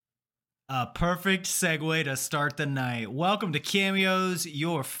A perfect segue to start the night. Welcome to Cameos,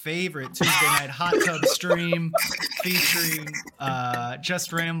 your favorite Tuesday night hot tub stream featuring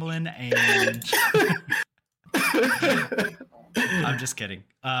Just Ramblin' and I'm just kidding.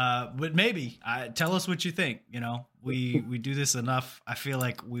 But maybe tell us what you think. You know, we do this enough. I feel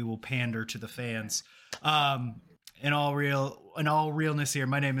like we will pander to the fans. In all realness here,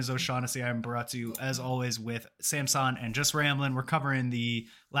 my name is O'Shaughnessy. I'm brought to you as always with Samson and Just Ramblin'. We're covering the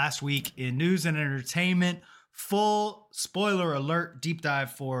last week in news and entertainment. Full spoiler alert deep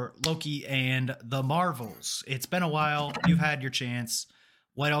dive for Loki and the Marvels. It's been a while. You've had your chance.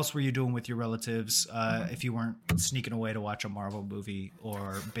 What else were you doing with your relatives if you weren't sneaking away to watch a Marvel movie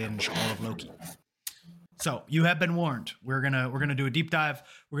or binge all of Loki? So you have been warned. We're gonna do a deep dive.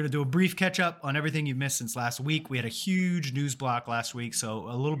 We're gonna do a brief catch up on everything you've missed since last week. We had a huge news block last week, so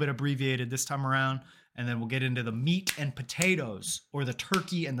a little bit abbreviated this time around, and then we'll get into the meat and potatoes, or the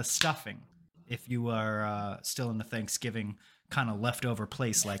turkey and the stuffing, if you are still in the Thanksgiving kind of leftover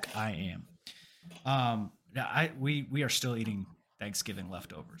place like I am. We are still eating Thanksgiving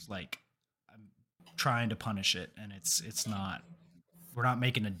leftovers. Like, I'm trying to punish it, and it's not. We're not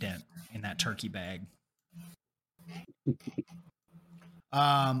making a dent in that turkey bag.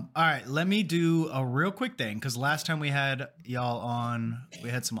 All right, let me do a real quick thing, because last time we had y'all on, we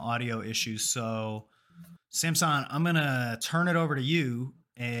had some audio issues. So Samson, I'm gonna turn it over to you,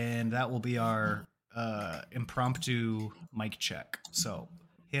 and that will be our impromptu mic check. So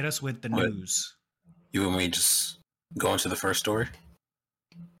hit us with the news. You want me to just go into the first story?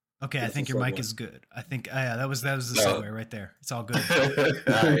 Okay, I think your mic is good. I think yeah, that was the segue right there. It's all good.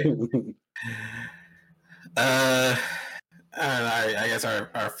 All right. I guess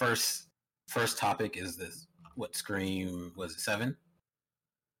our first topic is this. What Scream was it? 7?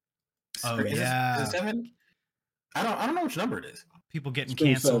 Oh is yeah, it 7? I don't know which number it is. People getting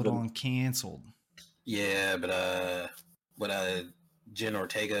Scream canceled 7. on canceled. Yeah, but Jenna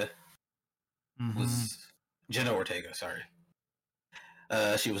Ortega was Jenna Ortega. Sorry,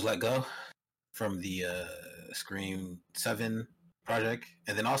 she was let go from the Scream 7 project,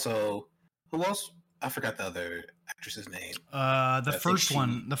 and then also who else? I forgot the other actress's name.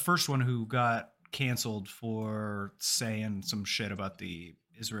 The first one who got canceled for saying some shit about the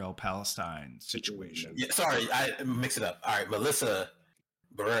Israel-Palestine situation. Yeah, sorry, I mixed it up. All right, Melissa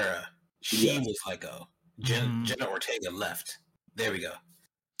Barrera, she was let go. Jenna Ortega left. There we go.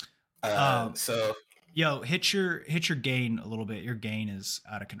 So yo, hit your gain a little bit. Your gain is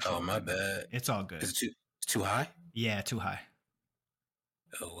out of control. Oh, my bad. It's all good. Is it too high? Yeah, too high.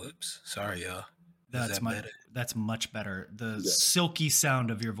 Oh, whoops. Sorry, y'all. That's much better. The silky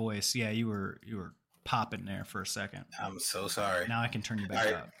sound of your voice. Yeah, you were popping there for a second. I'm so sorry. Now I can turn you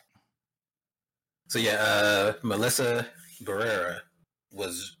back up. So yeah, Melissa Barrera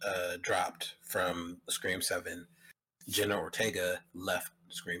was dropped from Scream 7. Jenna Ortega left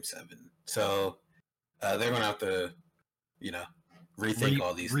Scream 7. So they're gonna have to, rethink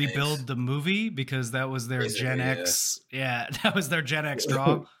all these rebuild things. The movie, because that was their Gen X. Yeah, that was their Gen X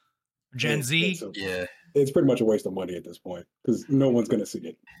draw. Gen Z. It's pretty much a waste of money at this point, because no one's gonna see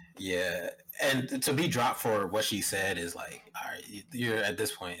it. Yeah, and to be dropped for what she said is like, all right, you're at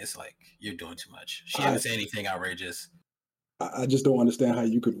this point, it's like you're doing too much. She didn't say anything outrageous. I just don't understand how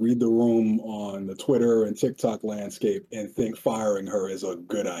you could read the room on the Twitter and TikTok landscape and think firing her is a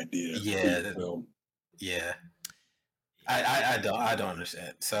good idea. Yeah. I don't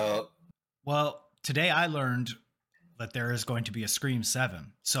understand. So, well, today I learned that there is going to be a Scream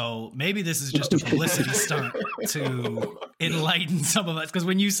 7. So maybe this is just a publicity stunt to enlighten some of us. Because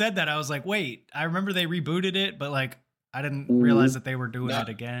when you said that, I was like, wait, I remember they rebooted it, but like I didn't realize that they were doing it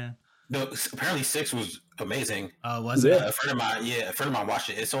again. No, apparently 6 was amazing. Was it? A friend of mine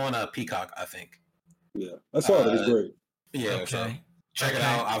watched it. It's on Peacock, I think. Yeah, I saw it. It was great. Yeah, okay. So check it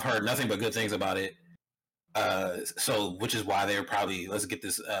out. I've heard nothing but good things about it. So which is why they were probably let's get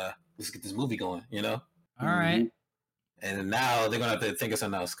this movie going. All right. And now they're gonna have to think of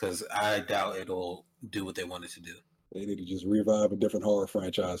something else, because I doubt it'll do what they wanted to do. They need to just revive a different horror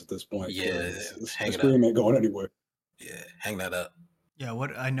franchise at this point. Yeah, Scream ain't going anywhere. Yeah, hang that up. Yeah,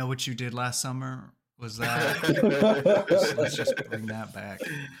 I know what you did last summer was that. Let's just bring that back.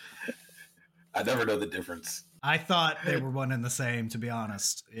 I never know the difference. I thought they were one and the same, to be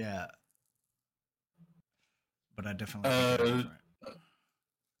honest. Yeah, but I definitely think they're different.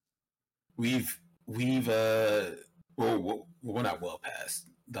 We're not well past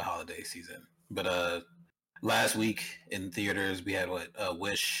the holiday season, but last week in theaters we had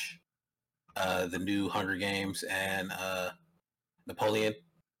Wish, the new Hunger Games, and Napoleon.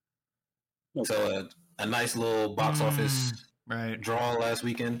 Okay. So a nice little box office draw last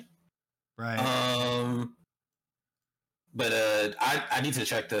weekend. Right. But I need to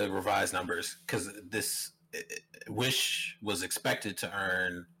check the revised numbers because this Wish was expected to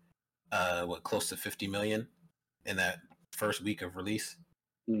earn close to 50 million in that first week of release,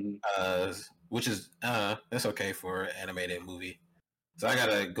 which is that's okay for an animated movie. So I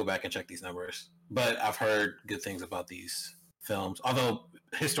gotta go back and check these numbers. But I've heard good things about these films, although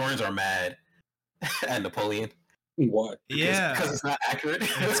historians are mad at Napoleon. Why? Because it's not accurate.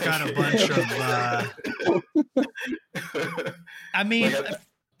 It's got a bunch of. I mean,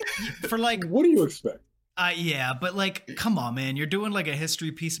 for like, what do you expect? Yeah, but like, come on, man! You're doing like a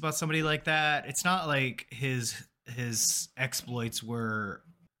history piece about somebody like that. It's not like his exploits were,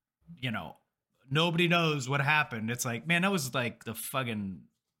 nobody knows what happened. It's like, man, that was like the fucking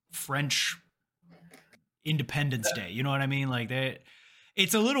French Independence Day. You know what I mean? Like that.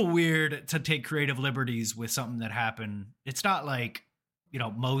 It's a little weird to take creative liberties with something that happened. It's not like,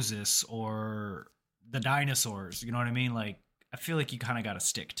 Moses or the dinosaurs. You know what I mean? Like, I feel like you kind of got to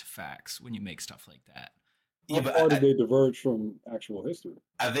stick to facts when you make stuff like that. How far did they diverge from actual history?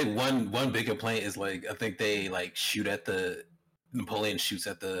 I think one big complaint is like, I think they like Napoleon shoots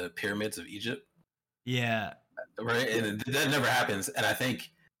at the pyramids of Egypt. Yeah. Right. And that never happens. And I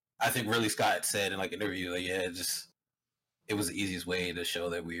think Ridley Scott said in like an interview, like, it was the easiest way to show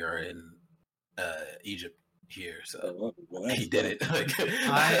that we are in Egypt here. So he did it.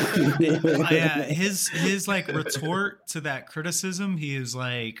 His like retort to that criticism, he is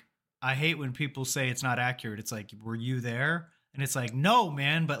like, I hate when people say it's not accurate. It's like, were you there? And it's like, no,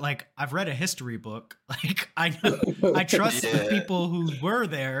 man, but like, I've read a history book. Like, I trust the people who were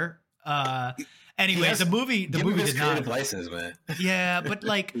there. Anyway, the movie did not. License, man. Yeah, but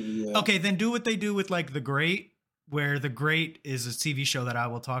like, okay, then do what they do with like The Great. Where The Great is a TV show that I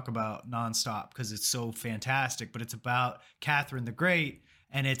will talk about nonstop because it's so fantastic, but it's about Catherine the Great,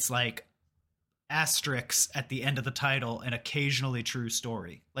 and it's like asterisks at the end of the title, an occasionally true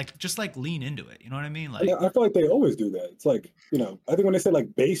story. Like, just like lean into it. You know what I mean? Like, I feel like they always do that. It's like, I think when they say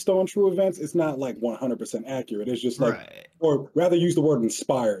like based on true events, it's not like 100% accurate. It's just like, right. Or rather use the word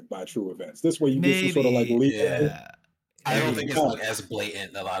inspired by true events. This way you get some sort of like leap. Yeah. I don't think it's like as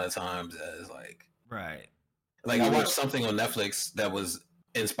blatant a lot of times as like. Right. Like I watched something on Netflix that was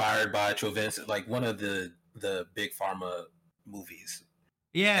inspired by true events, like one of the big pharma movies.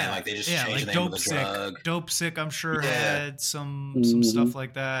 Yeah, and like they just changed the name of the drug. Dope Sick, I'm sure had some stuff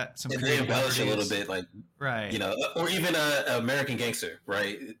like that. Some they embellish a little bit, like right, or even American Gangster,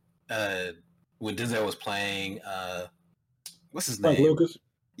 right? When Denzel was playing, what's his name? Frank Lucas.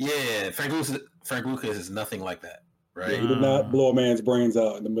 Yeah, Frank Lucas is nothing like that, right? He did not blow a man's brains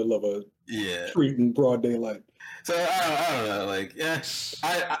out in the middle of a street in broad daylight. So I don't know, like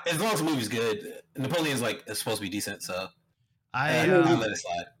I as long as the movie's good, Napoleon's like it's supposed to be decent, so I let it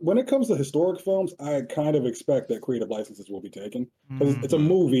slide. When it comes to historic films, I kind of expect that creative licenses will be taken because it's a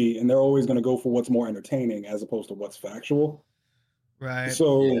movie, and they're always going to go for what's more entertaining as opposed to what's factual. Right.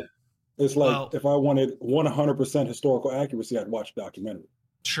 So it's like if I wanted 100% historical accuracy, I'd watch a documentary.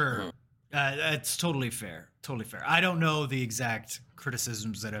 Sure. It's totally fair. Totally fair. I don't know the exact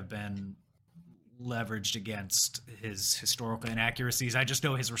criticisms that have been leveraged against his historical inaccuracies. I just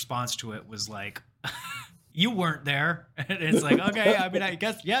know his response to it was like, you weren't there. And it's like, okay, I mean, I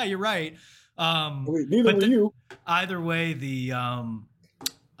guess, yeah, you're right. Neither were you. Either way, the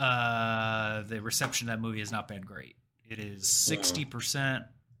reception of that movie has not been great. It is 60%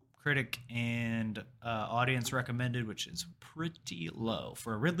 critic and audience recommended, which is pretty low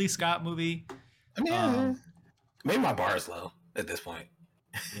for a Ridley Scott movie. I mean, maybe my bar is low at this point.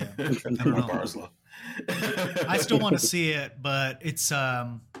 Yeah, I don't know. Bar is low. I still want to see it, but it's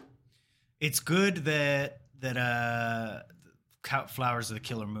good that Flowers of the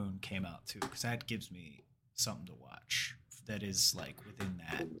Killer Moon came out too, because that gives me something to watch that is like within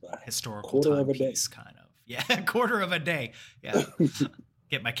that historical timepiece kind of. Yeah, quarter of a day. Yeah.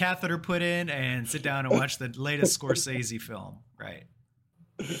 Get my catheter put in and sit down and watch the latest Scorsese film. Right.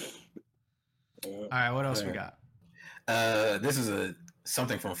 All right. What else we got? This is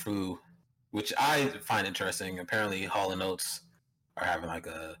something from Fu, which I find interesting. Apparently, Hall and Oates are having like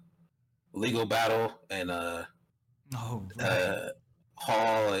a legal battle, and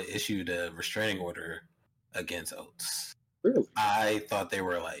Hall issued a restraining order against Oates. Really? I thought they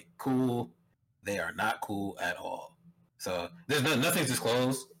were like cool. They are not cool at all. So there's nothing's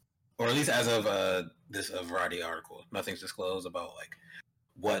disclosed, or at least as of this Variety article, nothing's disclosed about like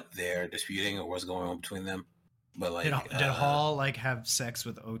what they're disputing or what's going on between them. But like, did Hall like have sex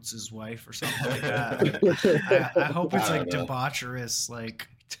with Oates' wife or something like that? I hope it's like debaucherous, like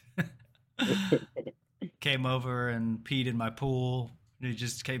came over and peed in my pool. And he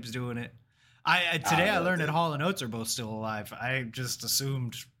just keeps doing it. Today I learned that Hall and Oates are both still alive. I just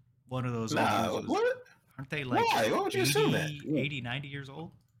assumed one of those. What? Aren't they like Why? Why would you assume that? 80, 90 years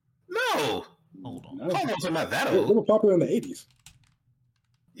old? No. Hold on. Hall and Oates are not that old. They were popular in the 80s.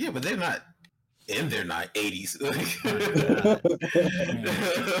 Yeah, but they're not in their 80s.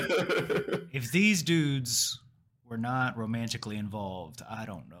 If these dudes were not romantically involved, I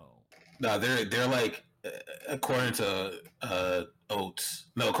don't know. No, they're like, according to Oates.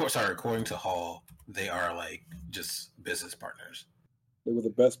 No, according to Hall, they are like just business partners. They were the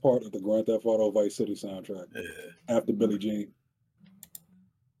best part of the Grand Theft Auto Vice City soundtrack after Billie Jean.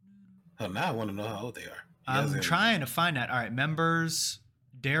 Oh, now I want to know how old they are. I'm trying to find that. All right, members: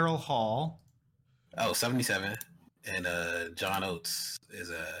 Daryl Hall. Oh, 77, and John Oates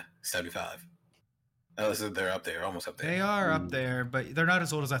is 75. Oh, so they're up there, almost up there. They are up there, but they're not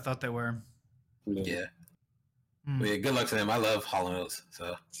as old as I thought they were. Yeah. Well, yeah, good luck to them. I love Hall and Oates,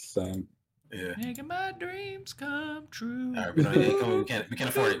 so same. Yeah. Making my dreams come true. All right, we can't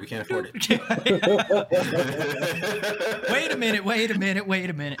afford it. We can't afford it. Wait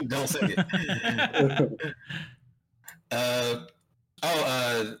a minute. Don't say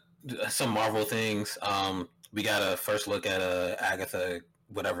it. Some Marvel things. We got a first look at Agatha,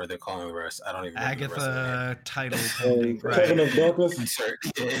 whatever they're calling her. I don't even remember Agatha title pending. Right. Of Darkness.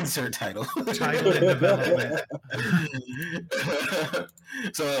 Insert title. Title in development.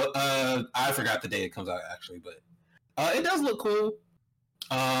 So I forgot the day it comes out actually, but it does look cool.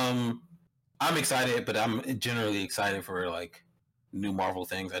 I'm excited, but I'm generally excited for like new Marvel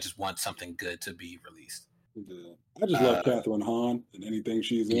things. I just want something good to be released. Yeah. I just love Catherine Hahn and anything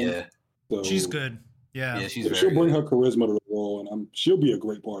she's in. Yeah, so she's good. Yeah, she'll bring her charisma to the role, and she'll be a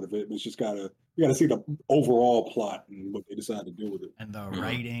great part of it. But it's just we gotta see the overall plot and what they decide to do with it, and the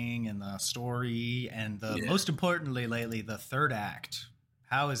writing and the story, and most importantly lately, the third act.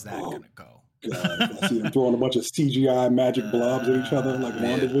 How is that gonna go? God, I see them throwing a bunch of CGI magic blobs at each other like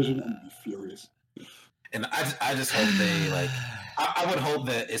WandaVision. I'm furious. And I just hope they like. I would hope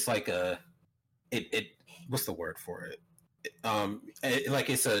that it's like what's the word for it? Like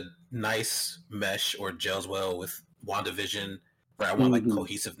it's a nice mesh or gels well with WandaVision, where I want like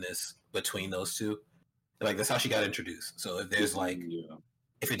cohesiveness between those two. Like that's how she got introduced. So if there's like,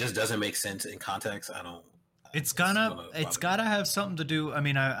 if it just doesn't make sense in context, I don't. It's gotta have something to do. I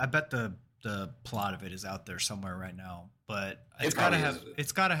mean, I bet the plot of it is out there somewhere right now, but it's gotta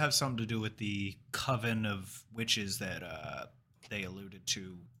have something to do with the coven of witches that they alluded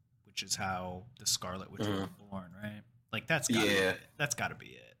to, which is how the Scarlet Witch was born, right? Like that's gotta be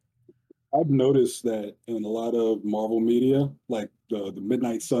it. I've noticed that in a lot of Marvel media, like the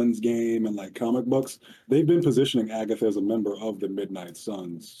Midnight Suns game and like comic books, they've been positioning Agatha as a member of the Midnight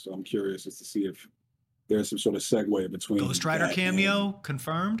Suns. So I'm curious as to see if there's some sort of segue between Ghost Rider cameo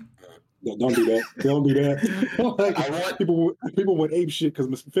confirmed. Don't do that. Don't do that. Like, I want people went ape shit because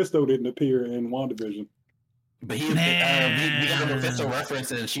Mephisto didn't appear in WandaVision. But we got a Mephisto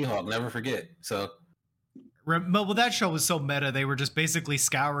reference in She-Hulk. Never forget. So. Well, that show was so meta. They were just basically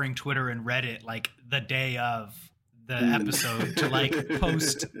scouring Twitter and Reddit like the day of the episode to like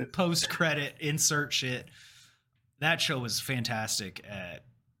post credit insert shit. That show was fantastic at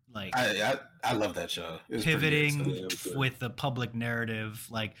like I love that show. Pivoting with the public narrative.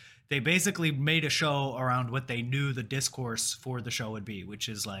 Like they basically made a show around what they knew the discourse for the show would be, which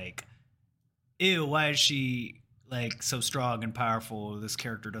is like, ew, why is she like so strong and powerful? This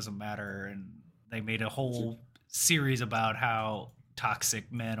character doesn't matter. And they made a whole series about how toxic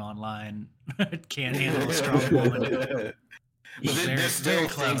men online can't handle a strong woman. There's still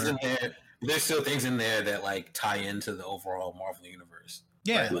things in there. There's still things in there that like tie into the overall Marvel universe.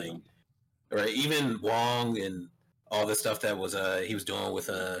 Yeah, right? Right. Even Wong and all the stuff that was he was doing with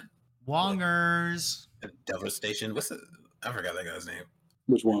Wongers. Devastation. I forgot that guy's name.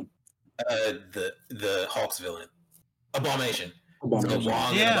 Which one? The Hawks villain, Abomination. So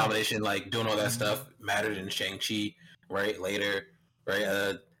Wong and Abomination, like doing all that stuff, mattered in Shang-Chi, right? Later,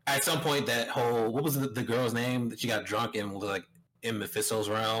 right? At some point, that whole what was the girl's name that she got drunk and was like in Mephisto's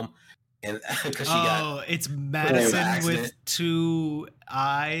realm, and because it's Madison with two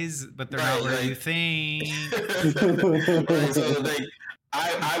eyes, but they're not where you think. Right, so like,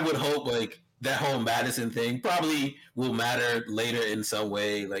 I would hope like that whole Madison thing probably will matter later in some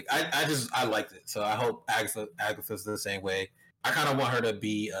way. Like I liked it, so I hope Agatha's the same way. I kind of want her to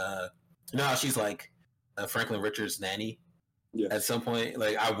be, you know how she's like Franklin Richards' nanny at some point?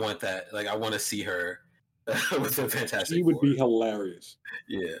 Like, I want that. Like, I want to see her with a Fantastic She would be hilarious.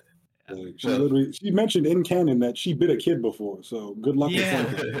 Yeah. Like, she mentioned in canon that she bit a kid before, so good luck with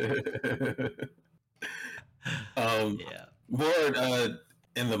Franklin. Ward,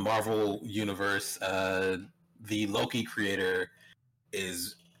 in the Marvel universe, the Loki creator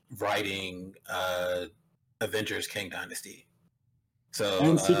is writing Avengers King Dynasty. So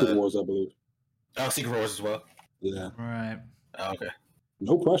And Secret Wars, I believe. Oh, Secret Wars as well. Yeah. Right. Oh, okay.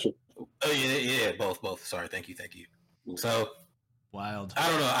 No pressure. Oh yeah, both. Sorry, thank you. So Wild. I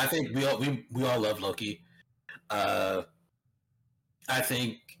don't know. I think we all love Loki. I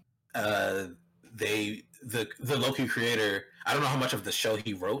think the Loki creator. I don't know how much of the show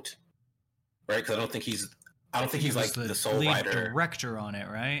he wrote, right? Because I don't think he's like the sole lead writer, director on it,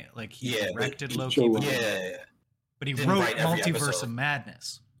 right? Like he directed he Loki, but he didn't wrote write every Multiverse episode. of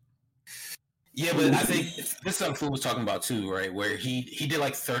Madness. Yeah, but I think this is something Fu was talking about too, right? Where he did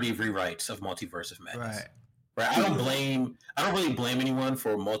like 30 rewrites of Multiverse of Madness. Right. I don't really blame anyone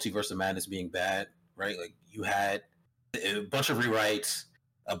for Multiverse of Madness being bad, right? Like you had a bunch of rewrites,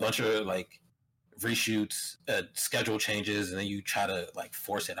 a bunch of like reshoots, schedule changes, and then you try to like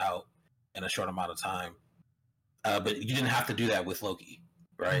force it out in a short amount of time. But you didn't have to do that with Loki,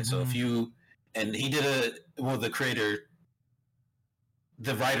 right? So if you and he did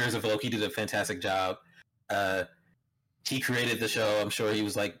the writers of Loki did a fantastic job. He created the show. I'm sure he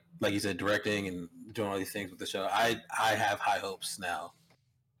was like you said, directing and doing all these things with the show. I have high hopes now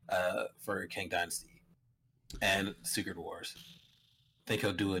for King Dynasty and Secret Wars. I think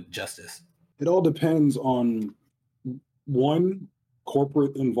he'll do it justice. It all depends on one,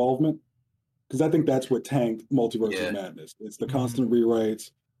 corporate involvement, because I think that's what tanked Multiverse of Madness. It's the constant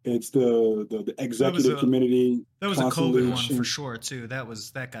rewrites. It's the executive community. That was a COVID one for sure too. That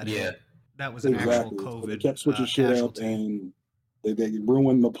got hit. That was an actual COVID. So they kept switching shit casualty. up, and they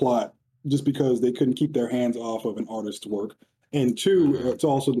ruined the plot just because they couldn't keep their hands off of an artist's work. And two, it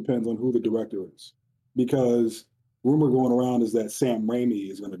also depends on who the director is, because rumor going around is that Sam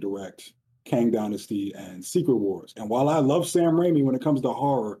Raimi is going to direct Kang Dynasty and Secret Wars. And while I love Sam Raimi when it comes to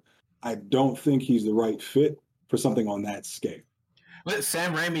horror, I don't think he's the right fit for something on that scale. But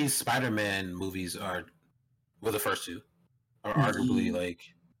Sam Raimi's Spider-Man movies were the first two, are arguably like.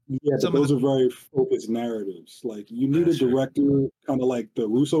 Yeah, but those are very focused narratives. Like you need a director kind of like the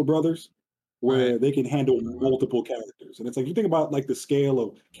Russo brothers, where they can handle multiple characters. And it's like you think about like the scale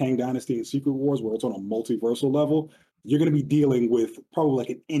of Kang Dynasty and Secret Wars, where it's on a multiversal level, you're going to be dealing with probably like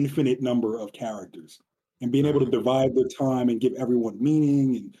an infinite number of characters. And being able to divide the time and give everyone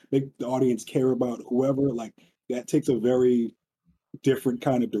meaning and make the audience care about whoever, like that takes a very different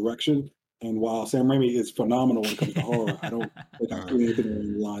kind of direction. And while Sam Raimi is phenomenal when it comes to horror, I don't think I've seen anything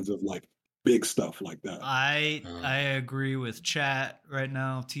along the lines of like big stuff like that. I agree with chat right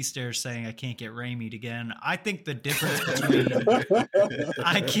now. T-Stare saying I can't get Raimi again. I think the difference between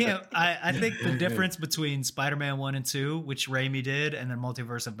I think the difference between Spider-Man 1 and 2, which Raimi did, and then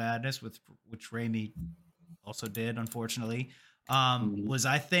Multiverse of Madness, which Raimi also did, unfortunately, was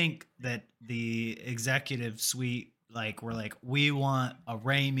I think that the executive suite were like, we want a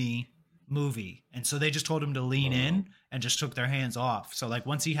Raimi movie, and so they just told him to lean in and just took their hands off. So like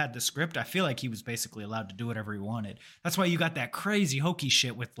once he had the script, I feel like he was basically allowed to do whatever he wanted. That's why you got that crazy hokey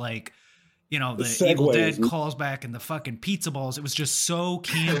shit with like, you know, the Evil Dead calls back and the fucking pizza balls. It was just so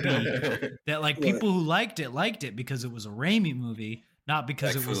campy that like people who liked it because it was a Raimi movie, not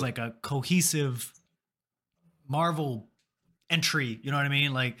because it was like a cohesive Marvel entry. You know what I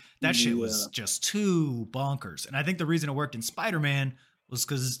mean? Like that shit was just too bonkers. And I think the reason it worked in Spider-Man was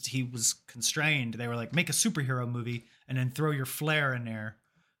because he was constrained. They were like, make a superhero movie and then throw your flair in there,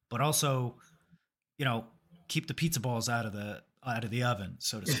 but also, you know, keep the pizza balls out of the oven,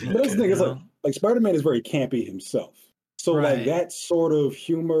 so to speak. But that's the thing is like Spider-Man is very campy himself, so like that sort of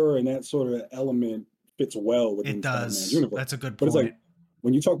humor and that sort of element fits well within Spider-Man's universe. That's a good point. But it's like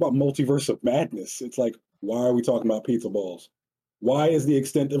when you talk about Multiverse of Madness, it's like, why are we talking about pizza balls? Why is the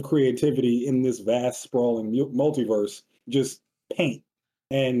extent of creativity in this vast, sprawling multiverse just paint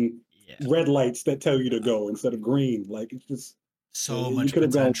and red lights that tell you to go instead of green? Like it's just so much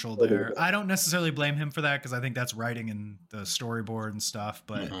potential there. I don't necessarily blame him for that because I think that's writing in the storyboard and stuff,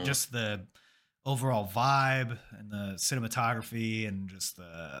 but just the overall vibe and the cinematography and just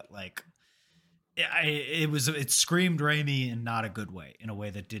the like, it screamed Raimi in not a good way, in a way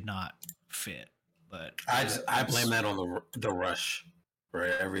that did not fit. But I blame that on the rush,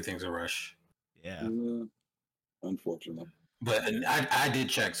 right? Everything's a rush. Yeah. Unfortunately. But I did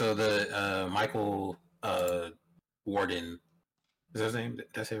check. So the Michael Warden, is that his name? Did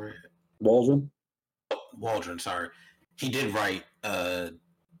I say it right? Waldron, sorry. He did write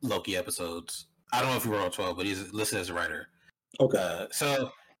Loki episodes. I don't know if he wrote all 12, but he's listed as a writer. Okay.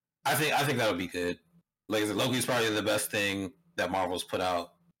 So I think that would be good. Like I said, Loki's probably the best thing that Marvel's put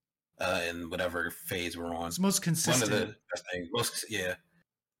out in whatever phase we're on. It's most consistent. One of the best things.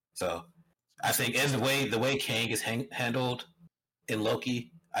 So I think, and the way Kang is handled in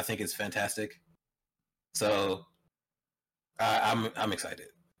Loki, I think it's fantastic. So I'm excited.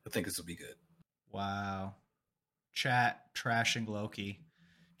 I think this will be good. Wow. Chat trashing Loki.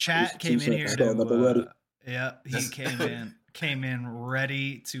 Chat came in Two here cents starting up already. yeah, he came in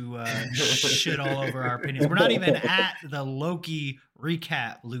ready to shit all over our opinions. We're not even at the Loki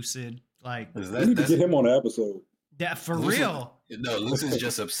recap, Lucid. Like, we need to get him on the episode. Yeah, for Lucid, real. No, Lucid's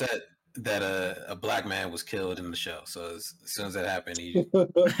just upset that a black man was killed in the show. So as soon as that happened, he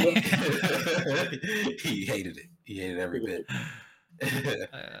he hated it. He hated every bit.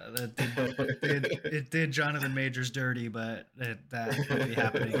 It did Jonathan Majors dirty, but that won't be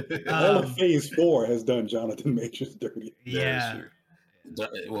happening. All of Phase 4 has done Jonathan Majors dirty. Yeah.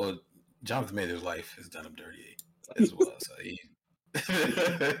 Well, Jonathan Majors' life has done him dirty as well.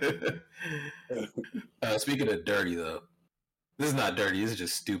 So speaking of dirty, though, this is not dirty. This is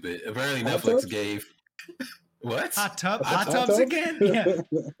just stupid. Apparently, Netflix gave what hot tubs again? Yeah.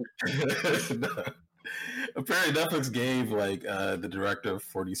 No. Apparently, Netflix gave like the director of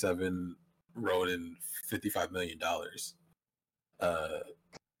 47 Ronin $55 million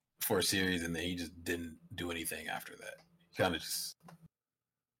for a series, and then he just didn't do anything after that. He kind of just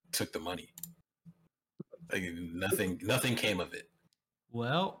took the money. Like nothing came of it.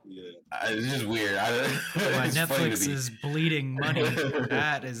 Well, it's just weird. Netflix is bleeding money.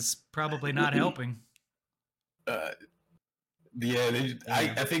 That is probably not helping. I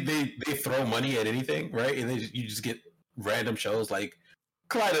think they throw money at anything, right? And you just get random shows like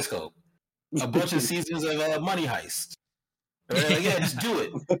Kaleidoscope, a bunch of seasons of Money Heist. Right? Like, yeah, just do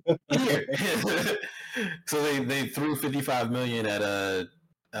it. Here. So they threw $55 million at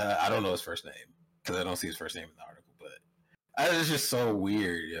I don't know his first name because I don't see his first name in the article, but it's just so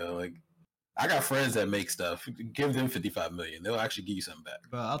weird, yo. Like, I got friends that make stuff. Give them $55 million; they'll actually give you something back.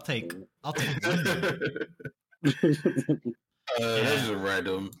 Well, I'll take. That's just a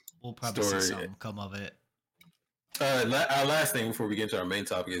random. We'll probably story. see something come of it. Our last thing before we get into our main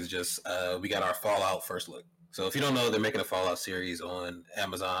topic is just we got our Fallout first look. So if you don't know, they're making a Fallout series on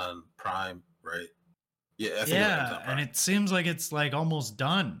Amazon Prime, right? Yeah, and it seems like it's like almost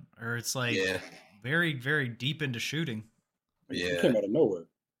done, or it's like very, very deep into shooting. Yeah, it came out of nowhere.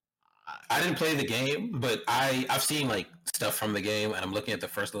 I didn't play the game, but I've seen like stuff from the game, and I'm looking at the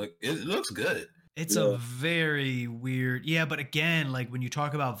first look. It looks good. It's a very weird, but again, like when you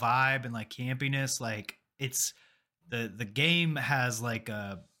talk about vibe and like campiness, like it's the game has like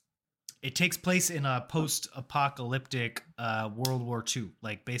it takes place in a post-apocalyptic World War II.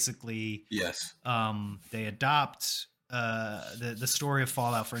 Like basically, yes, they adopt the story of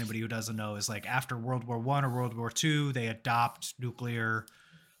Fallout. For anybody who doesn't know, is like after World War I or World War II, they adopt nuclear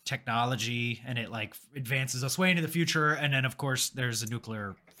technology, and it like advances us way into the future. And then, of course, there's a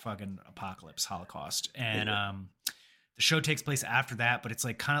nuclear fucking apocalypse, Holocaust, and the show takes place after that. But it's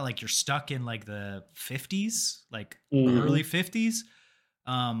like kind of like you're stuck in like the 50s, like early 50s.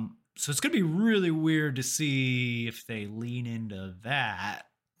 So it's gonna be really weird to see if they lean into that.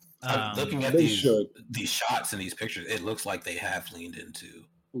 Looking at these shots and these pictures, it looks like they have leaned into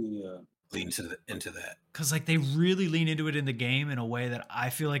into that, because like they really lean into it in the game in a way that I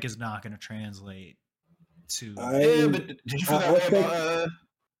feel like is not going to translate to. But did you forget about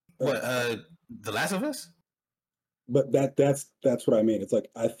The Last of Us? But that's what I mean. It's like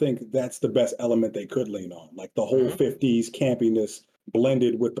I think that's the best element they could lean on, like the whole 50s campiness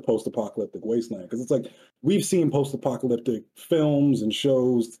blended with the post-apocalyptic wasteland. Because it's like we've seen post-apocalyptic films and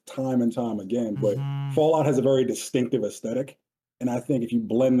shows time and time again, but Fallout has a very distinctive aesthetic. And I think if you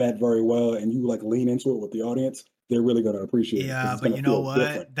blend that very well and you like lean into it with the audience, they're really going to appreciate it. Yeah, but you know what?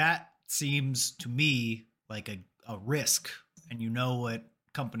 Different. That seems to me like a risk. And you know what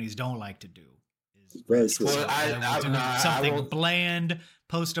companies don't like to do is risk. Well, something bland,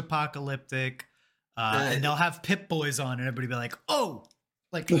 post-apocalyptic, and they'll have Pip Boys on, and everybody be like, "Oh,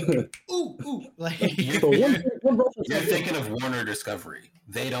 like ooh, like." You're thinking of Warner Discovery.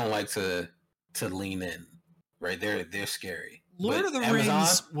 They don't like to lean in, right? They're scary. Lord of the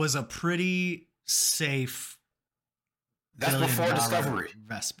Rings was a pretty safe. That's before Discovery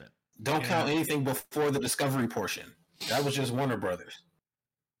investment. Don't count anything before the Discovery portion. That was just Warner Brothers.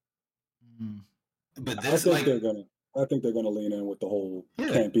 But this I think they're gonna lean in with the whole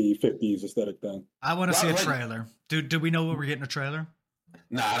campy 50s aesthetic thing. I want to see a trailer. Do we know when we're getting a trailer?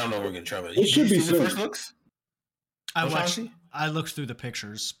 No, I don't know when we're getting a trailer. It should be soon. The first looks? I looked through the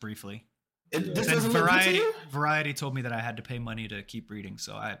pictures briefly. This and Variety told me that I had to pay money to keep reading,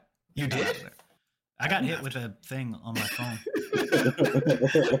 so You did? I got hit with a thing on my phone.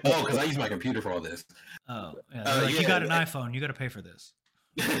 Oh, because I use my computer for all this. Oh, yeah. You got an iPhone. You got to pay for this.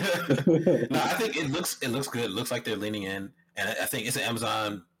 No, I think it looks good. It looks like they're leaning in, and I think it's an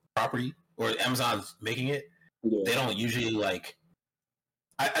Amazon property or Amazon's making it. Yeah. They don't usually like.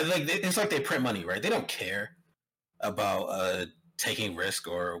 I like it's like they print money, right? They don't care about taking risk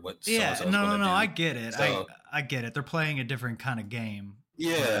or what. Yeah, So-and-so's gonna do. I get it. So, I get it. They're playing a different kind of game.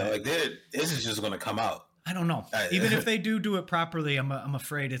 yeah, like this is just gonna come out. I don't know. Even if they do it properly, I'm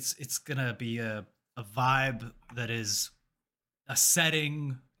afraid it's gonna be a vibe that is a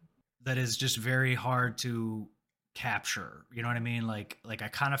setting that is just very hard to capture. You know what I mean? Like I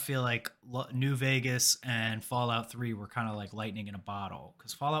kind of feel like New Vegas and Fallout 3 were kind of like lightning in a bottle,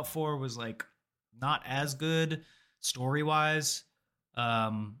 because Fallout 4 was like not as good story wise.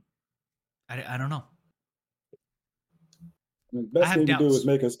 I don't know. The best thing to do doubts. is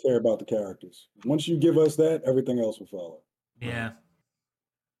make us care about the characters. Once you give us that, everything else will follow. Yeah.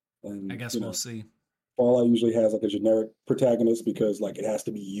 And I guess we'll see. Fallout usually has like a generic protagonist because like it has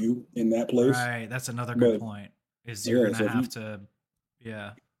to be you in that place. Right. That's another good point. Is you're gonna have to,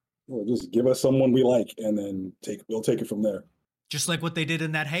 Well, just give us someone we like, and then we'll take it from there. Just like what they did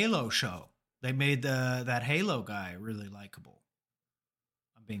in that Halo show. They made that Halo guy really likable.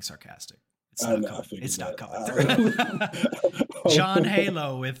 I'm being sarcastic. It's not coming through. John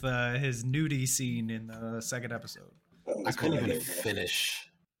Halo with his nudie scene in the second episode. I couldn't even finish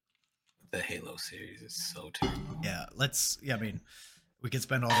the Halo series. It's so terrible. Yeah, I mean, we could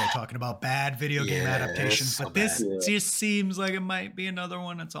spend all day talking about bad video game adaptations, but this just seems like it might be another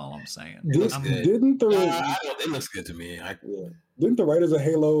one. That's all I'm saying. It looks good to me. Didn't the writers of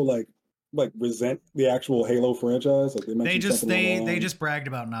Halo like resent the actual Halo franchise? Like they just bragged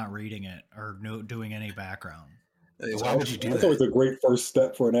about not reading it or doing any background. Why would you do that? That's always a great first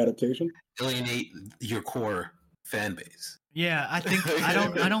step for an adaptation. Alienate your core fan base. Yeah, I think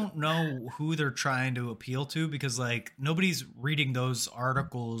I don't know who they're trying to appeal to, because like nobody's reading those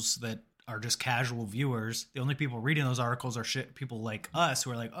articles that are just casual viewers. The only people reading those articles are people like us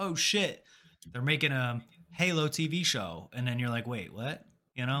who are like, oh shit, they're making a Halo TV show, and then you're like, wait, what?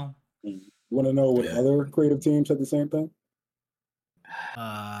 You know? You want to know what other creative teams said the same thing?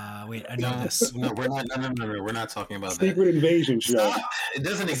 Wait, I know this. No, we're not. No, we're not talking about Secret Invasion show. It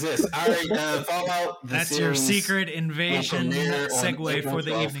doesn't exist. All right, Fallout. That's your Secret Invasion segue for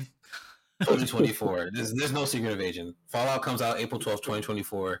the evening. 2024. There's no Secret Invasion. Fallout comes out April 12th,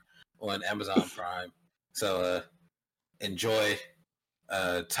 2024 on Amazon Prime. So enjoy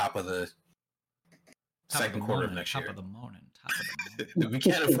top of the second quarter of next year. Top of the morning. We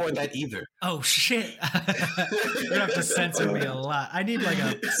can't afford that either. Oh shit! You're gonna have to censor me a lot. I need like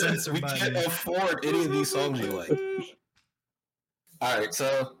a censor button. We can't afford any of these songs you like. All right,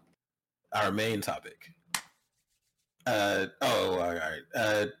 so our main topic. All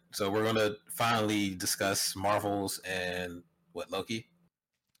right. So we're gonna finally discuss Marvels and Loki.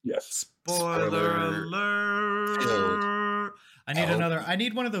 Yes. Spoiler alert. I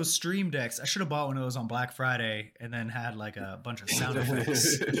need one of those stream decks. I should have bought one of those on Black Friday and then had like a bunch of sound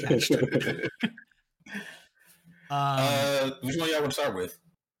effects attached to it. Which one y'all want to start with?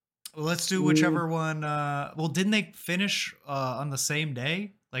 Let's do whichever one. Well, didn't they finish on the same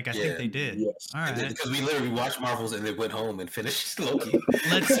day? Like I think they did. Yes. All right. Because we literally watched Marvels and then went home and finished Loki.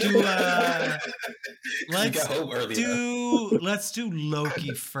 Let's do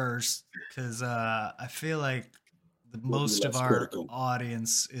Loki first, because I feel like most of our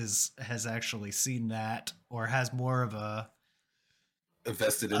audience has actually seen that, or has more of a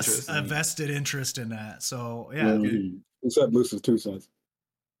vested interest in that. So yeah, except Lucid's 2 cents.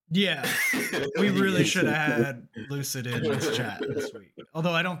 Yeah, we really should have had Lucid in this chat this week.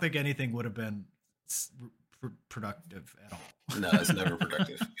 Although I don't think anything would have been productive at all. No, it's never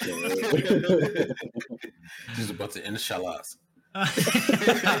productive. Just a bunch of inshallahs.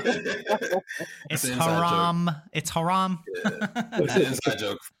 It's haram. It's haram. Yeah. It's an inside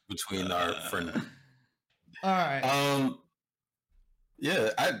joke between our friend. All right.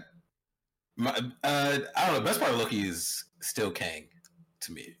 Yeah, I don't know. The best part of Loki is still Kang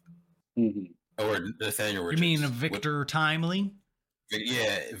to me. Mm-hmm. Or Nathaniel Richards. You mean Victor Timely?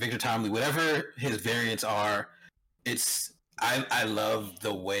 Yeah, Victor Timely. Whatever his variants are, I love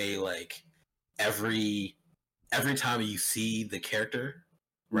the way like every time you see the character,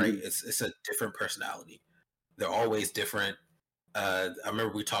 right? Mm-hmm. It's a different personality. They're always different. I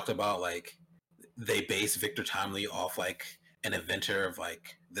remember we talked about like they base Victor Timely off like an inventor of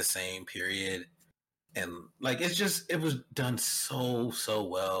like the same period, and like it was done so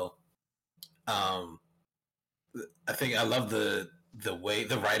well. I think I love the way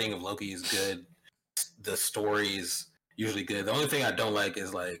the writing of Loki is good. The story's usually good. The only thing I don't like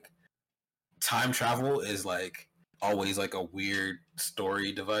is like time travel is like always like a weird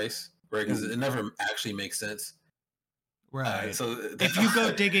story device, right? Because it never actually makes sense. Right. So if you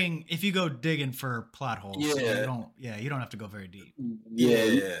go digging for plot holes, you don't have to go very deep.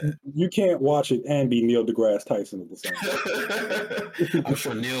 You can't watch it and be Neil deGrasse Tyson at the same time. I'm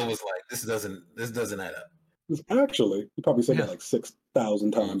sure Neil was like, this doesn't add up. Actually, he probably said that like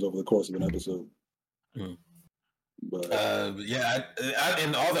 6,000 times over the course of an episode. But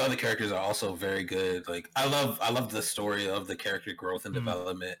and all the other characters are also very good. Like I love the story of the character growth and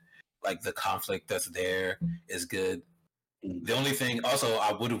development. Like the conflict that's there is good. The only thing, also,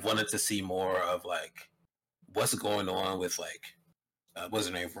 I would have wanted to see more of like what's going on with like what's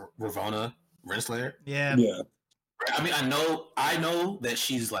her name, Ravonna Renslayer. Yeah. I mean, I know that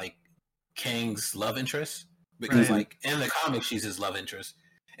she's like Kang's love interest because like in the comics she's his love interest,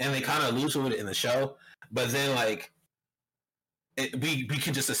 and they kind of allude to it in the show. But then like we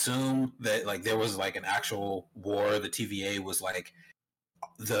can just assume that like there was like an actual war. The TVA was like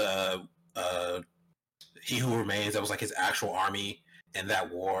the He Who Remains. That was like his actual army in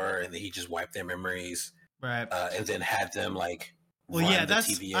that war, and then he just wiped their memories, right? And then had them like. Well, yeah, that's.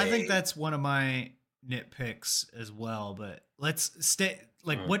 TVA. I think that's one of my nitpicks as well. But let's stay.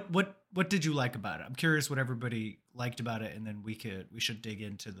 Like, what did you like about it? I'm curious what everybody liked about it, and then we should dig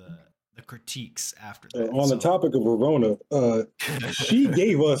into the critiques after that. On the topic of Ravonna, she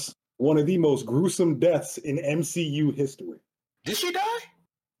gave us one of the most gruesome deaths in MCU history. Did she die?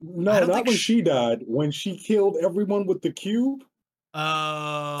 No, not when she died. When she killed everyone with the cube.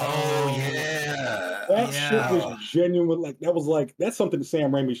 Oh yeah. That shit was genuine. Like that's something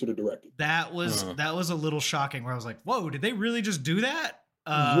Sam Raimi should have directed. That was a little shocking. Where I was like, "Whoa, did they really just do that?"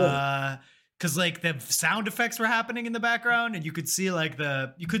 Because like the sound effects were happening in the background, and you could see like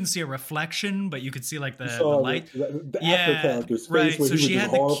you couldn't see a reflection, but you could see like the light. The actor character's face. Right. Where so she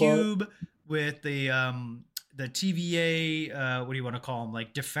had horrified. The cube with the TVA. What do you want to call them?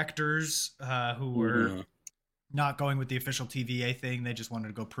 Like defectors who were not going with the official TVA thing. They just wanted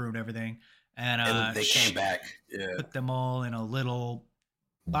to go prune everything, and they came back. Yeah. Put them all in a little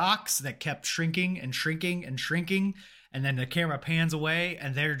box that kept shrinking and shrinking and shrinking. And then the camera pans away,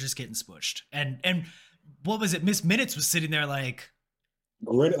 and they're just getting smushed. And what was it? Miss Minutes was sitting there like,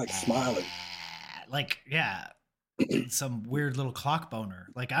 grinning, like smiling, like some weird little clock boner.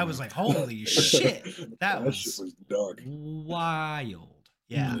 Like I was like, holy shit, that shit was dark, wild.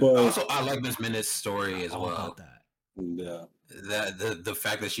 Yeah. But also, I like Miss Minutes' story as well. About that. Yeah. That the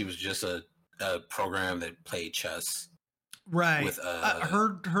fact that she was just a program that played chess. Right. With,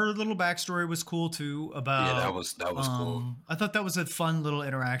 her little backstory was cool too. About that was cool. I thought that was a fun little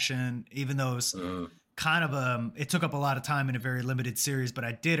interaction, even though it was kind of it took up a lot of time in a very limited series. But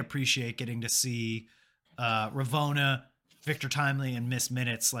I did appreciate getting to see Ravonna, Victor Timely, and Miss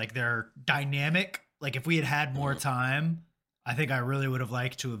Minutes. Like their dynamic. Like if we had more time, I think I really would have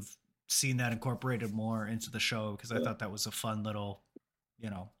liked to have seen that incorporated more into the show, because I thought that was a fun little,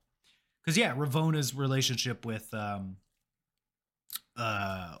 because Ravonna's relationship with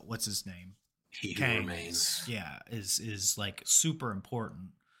what's his name? He Who Remains. Yeah, is like super important.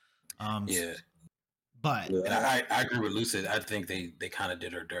 But and I agree with Lucid. I think they kind of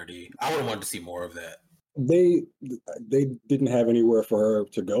did her dirty. I would have wanted to see more of that. They didn't have anywhere for her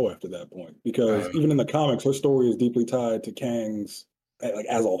to go after that point, because even in the comics, her story is deeply tied to Kang's like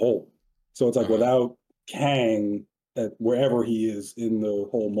as a whole. So it's like without Kang, at wherever he is in the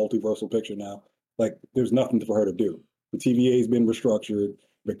whole multiversal picture now, like there's nothing for her to do. The TVA has been restructured.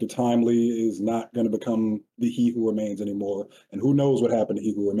 Victor Timely is not going to become the He Who Remains anymore, and who knows what happened to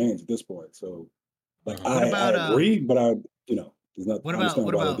He Who Remains at this point. So, like, I agree, but there's not. What about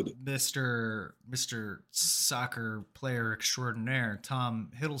Mr. Soccer Player Extraordinaire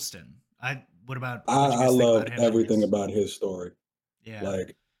Tom Hiddleston? I love everything about his story. Yeah,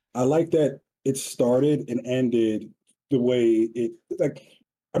 like I like that it started and ended the way it like.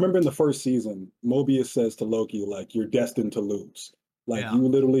 I remember in the first season, Mobius says to Loki, like, you're destined to lose. Like, you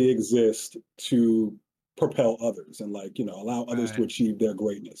literally exist to propel others and, like, allow others to achieve their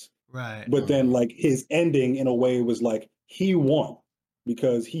greatness. Right. But then, like, his ending, in a way, was like, he won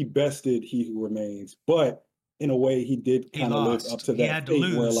because he bested He Who Remains. But in a way, he did kind of live up to that he had to fate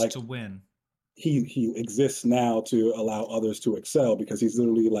lose where, like, to win. He exists now to allow others to excel, because he's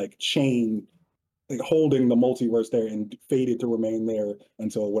literally, like, chained, like holding the multiverse there and fated to remain there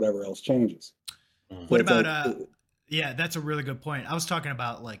until whatever else changes. What about that's a really good point. I was talking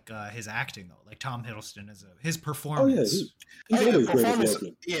about like his acting though, like Tom Hiddleston his performance.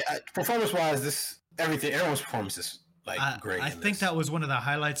 Performance wise, everyone's performance is like great. I think that was one of the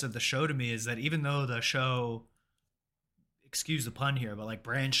highlights of the show to me, is that even though the show excuse the pun here, but like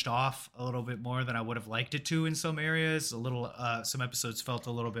branched off a little bit more than I would have liked it to in some areas. Some episodes felt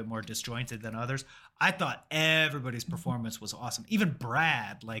a little bit more disjointed than others. I thought everybody's performance was awesome. Even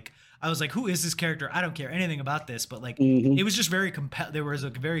Brad, like I was like, who is this character? I don't care anything about this, but like it was just very there was a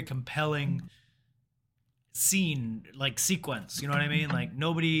very compelling scene, like sequence, you know what I mean? Like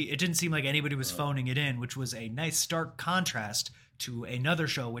it didn't seem like anybody was phoning it in, which was a nice stark contrast to another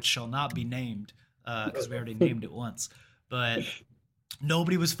show which shall not be named because we already named it once. But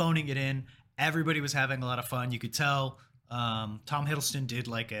nobody was phoning it in. Everybody was having a lot of fun. You could tell Tom Hiddleston did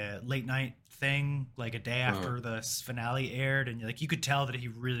like a late night thing, like a day after the finale aired, and like you could tell that he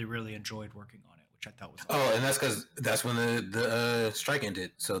really, really enjoyed working on it, which I thought was awesome. And that's because that's when the strike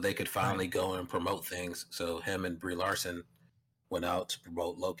ended, so they could finally go and promote things. So him and Brie Larson went out to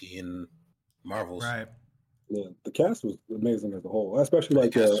promote Loki and Marvels. Right. Yeah, the cast was amazing as a whole, especially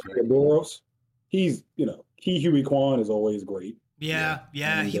like Boros. He's, Ke Huy Quan is always great. Yeah,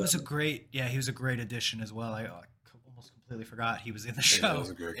 he was a great addition as well. I almost completely forgot he was in the show. That was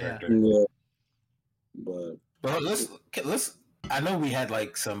a great character. Yeah, but let's. I know we had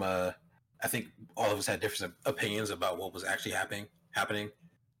like some. I think all of us had different opinions about what was actually happening.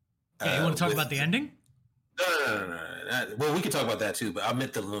 Yeah, you want to talk about the ending? No. Well, we can talk about that too, but I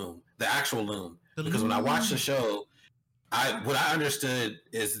meant the loom, the actual loom. Because when I watched the show, what I understood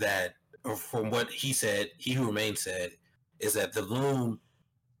is that, or from what he said, He Who Remains said, is that the loom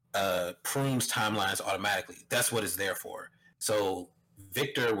prunes timelines automatically. That's what it's there for. So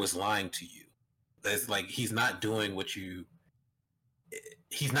Victor was lying to you. That's like he's not doing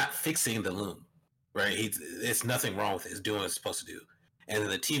he's not fixing the loom, right? It's nothing wrong with it. It's doing what it's supposed to do. And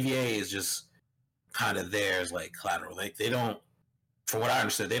the TVA is just kind of there as like collateral. Like they don't, from what I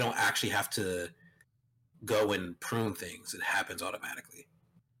understood, they don't actually have to go and prune things. It happens automatically.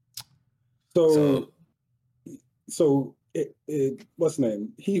 So what's the name?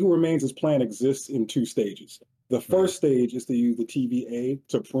 He Who Remains' plan exists in two stages. The first stage is to use the TVA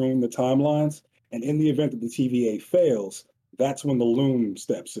to prune the timelines, and in the event that the TVA fails, that's when the loom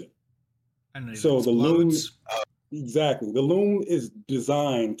steps in. And so the loom, exactly, the loom is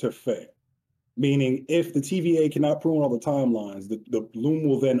designed to fail. Meaning, if the TVA cannot prune all the timelines, the loom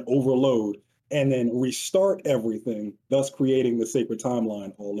will then overload and then restart everything, thus creating the sacred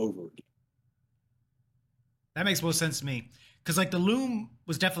timeline all over again. That makes most sense to me. Because, like, the loom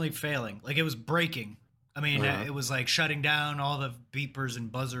was definitely failing. Like, it was breaking. I mean, it was, like, shutting down. All the beepers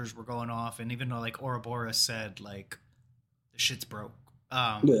and buzzers were going off. And even though, like, Ouroboros said, like, the shit's broke.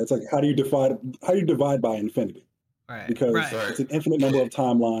 Yeah, it's like, how do you divide by infinity? Right. Because it's an infinite number of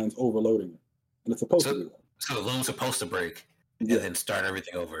timelines overloading it. And it's supposed to be that. So the loom's supposed to break and then start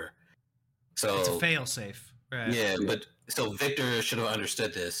everything over. So it's a fail safe. Right. Yeah, but so Victor should have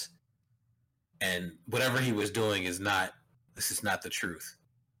understood this. And whatever he was doing is not the truth.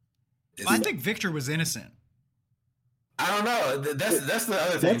 I think Victor was innocent. I don't know. That's the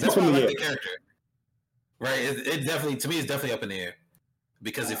other thing. That's why I like the character. Right? It definitely, to me, it's definitely up in the air.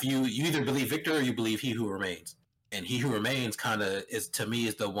 Because if you either believe Victor or you believe He Who Remains. And He Who Remains kind of is, to me,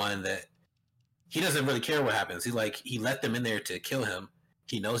 is the one that he doesn't really care what happens. He let them in there to kill him.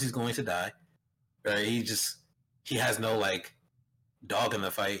 He knows he's going to die. Right? He has no like dog in the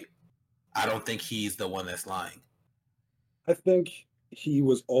fight. I don't think he's the one that's lying. I think he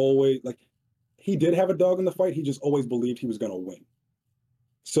was always like, he did have a dog in the fight. He just always believed he was going to win.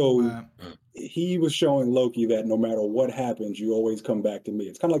 So he was showing Loki that no matter what happens, you always come back to me.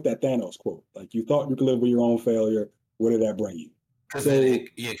 It's kind of like that Thanos quote. Like, you thought you could live with your own failure. Where did that bring you? Because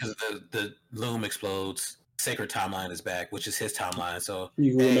the loom explodes. Sacred timeline is back, which is his timeline. So He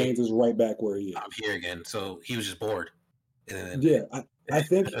Who Remains is right back where he is. I'm here again. So he was just bored. I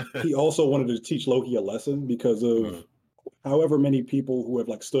think he also wanted to teach Loki a lesson because of however many people who have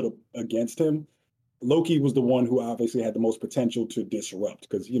like stood up against him. Loki was the one who obviously had the most potential to disrupt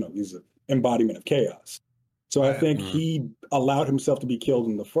because, he's an embodiment of chaos. So I think he allowed himself to be killed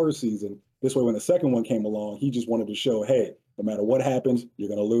in the first season. This way, when the second one came along, he just wanted to show, hey, no matter what happens, you're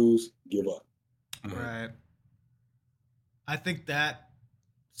going to lose, give up. Right. I think that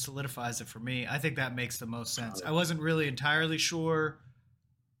solidifies it for me. I think that makes the most sense. I wasn't really entirely sure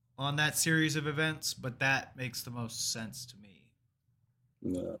on that series of events, but that makes the most sense to me.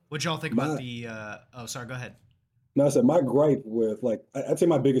 No. What y'all think about the sorry, go ahead. No, I said my gripe with I'd say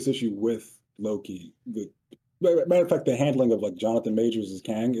my biggest issue with Loki, matter of fact, the handling of like Jonathan Majors as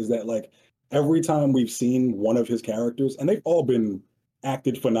Kang is that like every time we've seen one of his characters, and they've all been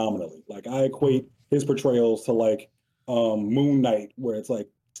acted phenomenally. Like I equate his portrayals to like Moon Knight, where it's like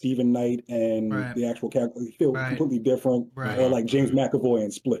Stephen Knight and the actual character feel completely different, or like James McAvoy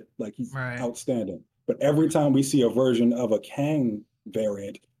in Split. Like he's outstanding. but every time we see a version of a Kang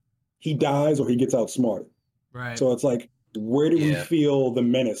variant, he dies or he gets outsmarted. Right. So it's like, where do we feel the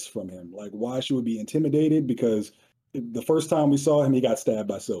menace from him? Like, why should we be intimidated? Because the first time we saw him, he got stabbed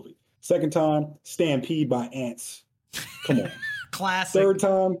by Sylvie. Second time, stampede by ants. Come on. Classic. Third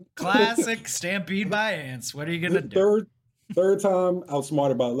time. Classic stampede by ants. What are you going to do? Third time,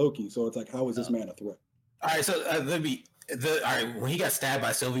 outsmarted by Loki. So it's like, how is this man a threat? All right, so all right, when he got stabbed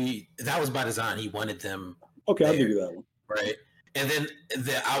by Sylvie, that was by design. He wanted them. Okay, I'll give you that one. Right. And then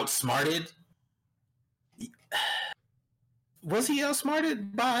the outsmarted. Was he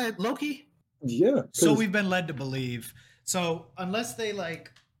outsmarted by Loki? Yeah. So we've been led to believe. So unless they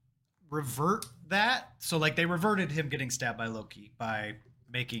like revert that, so like they reverted him getting stabbed by Loki by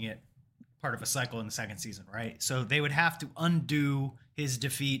making it part of a cycle in the second season, right? So they would have to undo his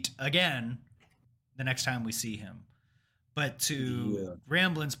defeat again the next time we see him. But to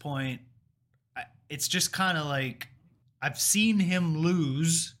Ramblin's point, it's just kind of like I've seen him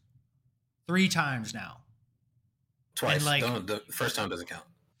lose 3 times now. Twice. And like, the first time doesn't count.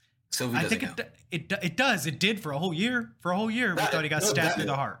 Sylvie doesn't count. It does. It did for a whole year. For a whole year, we thought he got stabbed through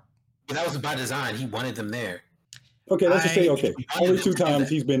the heart. But that was by design. He wanted them there. Okay, let's just say only 2 times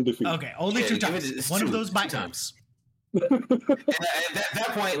he's been defeated. Okay, only 2 times. One of those by times. And at that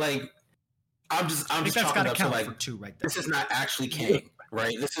point, like, I'm just chalking up to like for 2 right there. This is not actually Kang,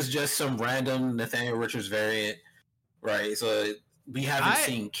 right? This is just some random Nathaniel Richards variant, right? So we haven't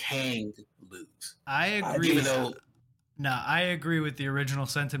seen Kang lose. I agree. Even though, I agree with the original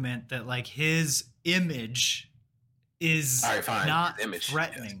sentiment that like his image is not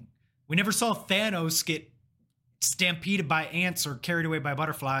threatening. Yes. We never saw Thanos get stampeded by ants or carried away by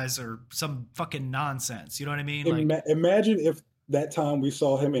butterflies or some fucking nonsense. You know what I mean? Like, imagine if that time we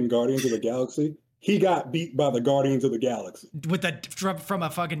saw him in Guardians of the Galaxy, he got beat by the Guardians of the Galaxy with from a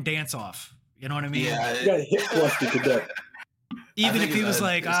fucking dance off. You know what I mean? Yeah, he got hit flushed to death. Even if he was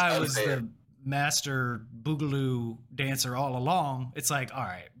like, I was the master boogaloo dancer all along, it's like, all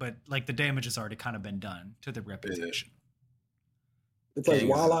right, but like the damage has already kind of been done to the reputation. It's like,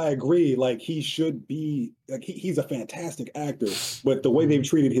 while I agree, like he should be, like he's a fantastic actor, but the way they've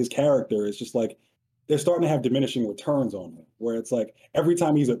treated his character is just like, they're starting to have diminishing returns on him, where it's like every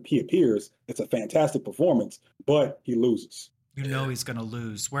time he appears, it's a fantastic performance, but he loses. You know he's going to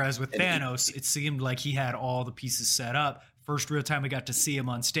lose. Whereas with Thanos, it seemed like he had all the pieces set up. First real time we got to see him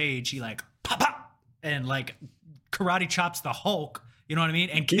on stage, he like pop, pop, and like karate chops the Hulk, you know what I mean?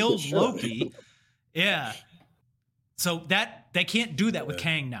 And kills Loki. Yeah. So that they can't do that with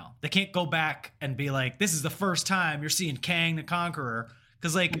Kang now. They can't go back and be like, this is the first time you're seeing Kang the Conqueror.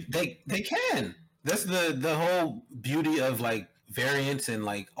 Because like they can. That's the whole beauty of like variants and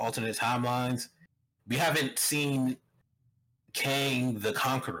like alternate timelines. We haven't seen Kang the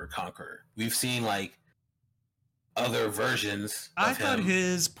Conqueror. We've seen like other versions of I thought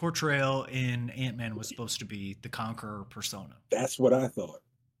his portrayal in Ant-Man was supposed to be the Conqueror persona. That's what I thought.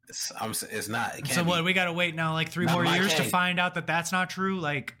 It's not. It so what? We got to wait now like 3 more years to find out that that's not true.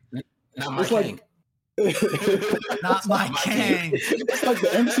 Like, not my Kang. Not my Kang. It's like the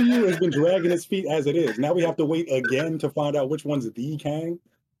MCU has been dragging its feet as it is. Now we have to wait again to find out which one's the Kang.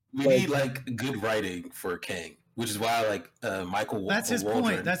 We need like good writing for Kang, which is why like Michael. That's his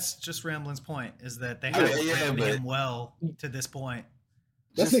point. That's just Ramblin's point. Is that they haven't written him well to this point.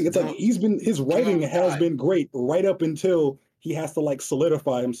 That's the thing. It's like his writing has been great right up until he has to like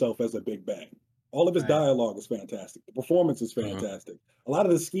solidify himself as a big bang. All of his dialogue is fantastic. The performance is fantastic. A lot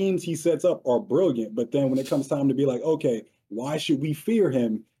of the schemes he sets up are brilliant, but then when it comes time to be like, okay, why should we fear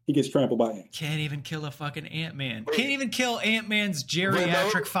him? He gets trampled by ants. Can't even kill a fucking Ant-Man. Can't even kill Ant-Man's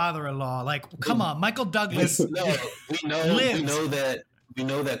geriatric father-in-law. Like, come on, Michael Douglas. We know that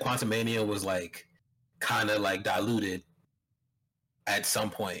Quantumania was like kind of like diluted at some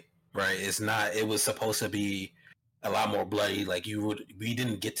point, right? It was supposed to be a lot more bloody. Like we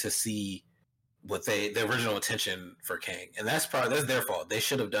didn't get to see what the original intention for Kang, and that's their fault. They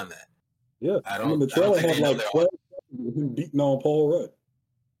should have done that. Yeah, the trailer had like 12 beating on Paul Rudd.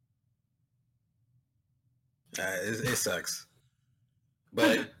 It sucks,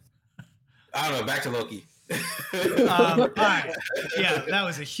 but I don't know. Back to Loki. All right. Yeah, that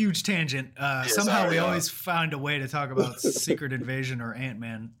was a huge tangent. Somehow we always find a way to talk about Secret Invasion or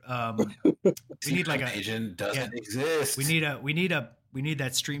Ant-Man. We need like Invasion doesn't exist. We need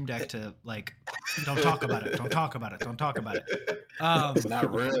that stream deck to like, don't talk about it. Don't talk about it. Don't talk about it. It's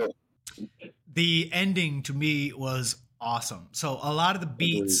not real. The ending to me was awesome. So a lot of the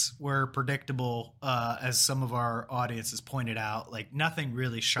beats were predictable, as some of our audiences pointed out. Like nothing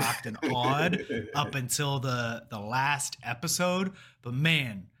really shocked and awed up until the last episode. But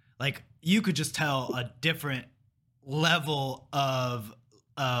man, like you could just tell a different level of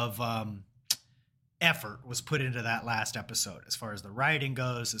effort was put into that last episode, as far as the writing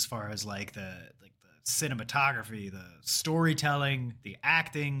goes, as far as like the cinematography, the storytelling, the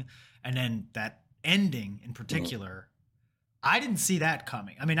acting, and then that ending in particular. I didn't see that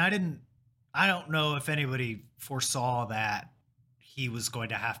coming. I mean, I don't know if anybody foresaw that he was going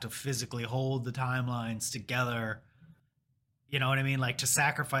to have to physically hold the timelines together. You know what I mean? Like, to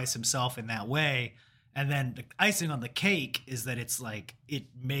sacrifice himself in that way. And then the icing on the cake is that it's like, it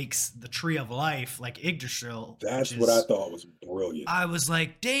makes the tree of life like Yggdrasil. That's what I thought was brilliant. I was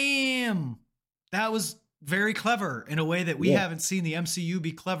like, damn, that was very clever in a way that we haven't seen the MCU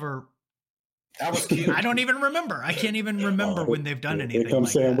be clever. That was cute. I don't even remember. I can't even remember when they've done anything. Here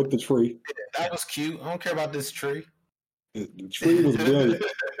comes like Sam that. with the tree. That was cute. I don't care about this tree. The tree was brilliant.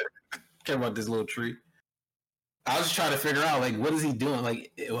 Care about this little tree. I was just trying to figure out, like, what is he doing?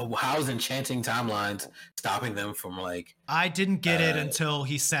 Like, how's enchanting timelines stopping them from, like... I didn't get it until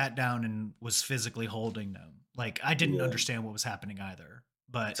he sat down and was physically holding them. Like, I didn't understand what was happening either.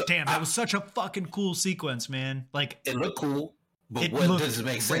 But, so, damn, that was such a fucking cool sequence, man. Like, it looked cool, but what does it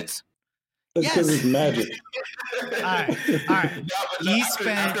make sense? It's because it's magic. All right. No,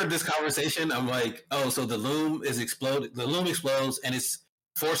 after this conversation, I'm like, oh, so the loom is exploded. The loom explodes, and it's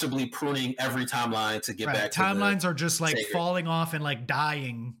forcibly pruning every timeline to get back. Timelines are just like falling off and like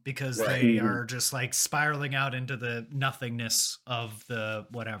dying because they are just like spiraling out into the nothingness of the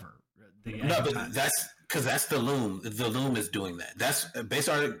whatever. But that's because that's the loom. The loom is doing that. That's based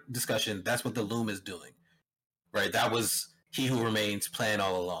on our discussion. That's what the loom is doing, right? That was He Who Remains plan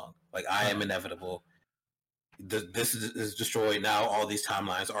all along. Like, I am inevitable. This is destroyed. Now all these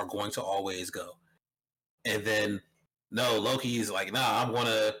timelines are going to always go. And then, no, Loki is like, nah, I'm going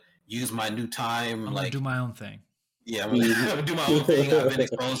to use my new time. I'm going to do my own thing. Yeah, I'm going to do my own thing. I've been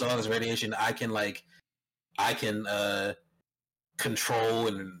exposed to all this radiation. I can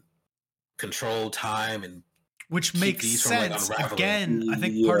control time, and which makes sense. Again, I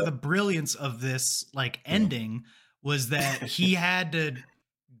think part of the brilliance of this like ending was that he had to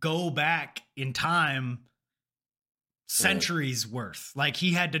go back in time centuries worth. Like,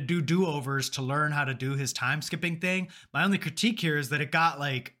 he had to do do-overs to learn how to do his time skipping thing. My only critique here is that it got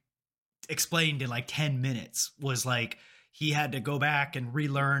like explained in like 10 minutes. Was like, he had to go back and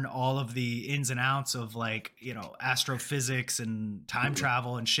relearn all of the ins and outs of like, you know, astrophysics and time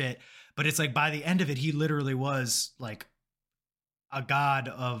travel and shit. But it's like, by the end of it, he literally was like a god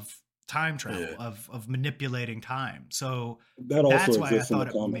of time travel, of manipulating time. So that's why I thought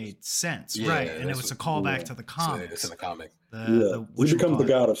it made sense. Right. And it was a callback to the comics. It's in the comic. He becomes the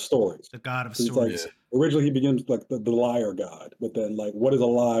god of stories. The god of stories. Like, originally he begins like the liar god, but then like, what is a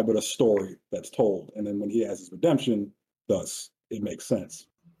lie but a story that's told? And then when he has his redemption, thus it makes sense.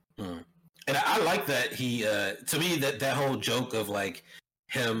 And I like that he to me that whole joke of like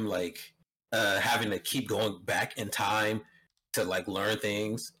him like having to keep going back in time to like learn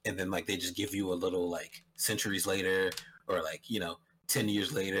things, and then like they just give you a little like centuries later or like, you know, 10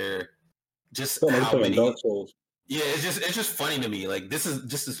 years later, just how many Dark Souls. Yeah, it's just funny to me. Like, this is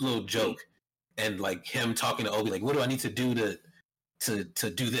just this little joke, and like him talking to Obi, like, what do I need to do to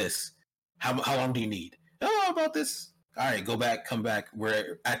do this? How long do you need? Oh, about this. All right, go back, come back.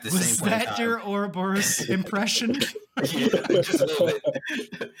 We're at the same point. Was that your Ouroboros impression? Yeah, just a little bit.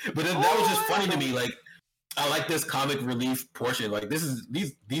 But then that was just funny to me. Like, I like this comic relief portion. Like, the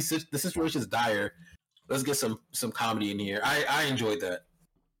situation is dire. Let's get some comedy in here. I enjoyed that.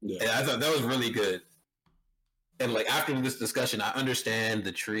 Yeah. And I thought that was really good. And like, after this discussion, I understand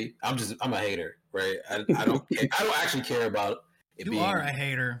the tree. I'm a hater, right? I don't actually care about it. You are a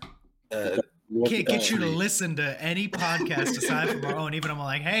hater. Can't get you to listen to any podcast aside from our own. Even I'm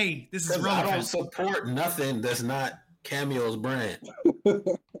like, hey, this is relevant. I don't support nothing that's not Cameo's brand.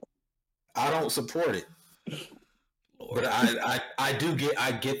 I don't support it. But I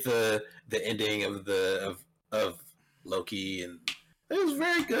get the ending of Loki, and it was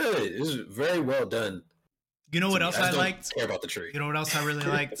very good. It was very well done. You know what else I liked? Care about the tree. You know what else I really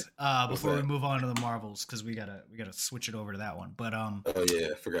liked? Before we move on to the Marvels, because we gotta switch it over to that one. But oh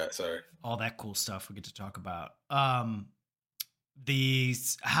yeah, I forgot. Sorry. All that cool stuff we get to talk about. How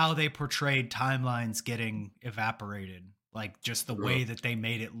they portrayed timelines getting evaporated. Like, just the way that they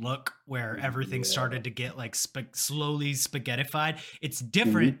made it look, where everything started to get like slowly spaghettified. It's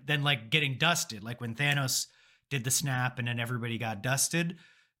different than like getting dusted. Like when Thanos did the snap and then everybody got dusted,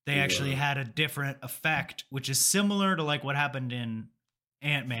 they actually had a different effect, which is similar to like what happened in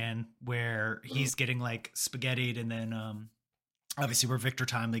Ant-Man, where he's getting like spaghettied, and then obviously where Victor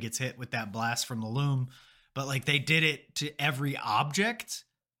Timely gets hit with that blast from the loom. But like, they did it to every object.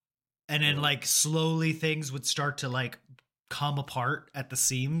 and then like slowly things would start to like come apart at the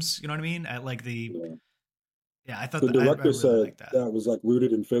seams. You know what I mean? At like the I thought The that I director really said liked that. that was like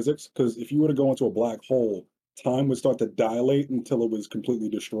rooted in physics because if you were to go into a black hole, time would start to dilate until it was completely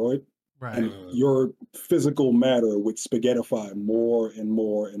destroyed, Right. and your physical matter would spaghettify more and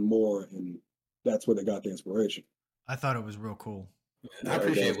more and more, and that's where they got the inspiration. I thought it was real cool. I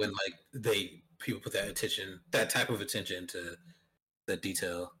appreciate when like people put that type of attention to the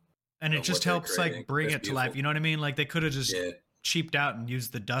detail, and it just helps like bring it to life. You know what I mean? Like they could have just cheaped out and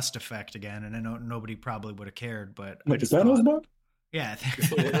used the dust effect again, and I know nobody probably would have cared. But Like the Thanos bug? Yeah,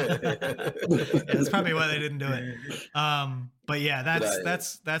 that's probably why they didn't do it. But yeah,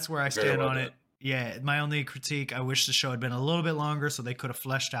 that's where I stand on it. Yeah, my only critique: I wish the show had been a little bit longer so they could have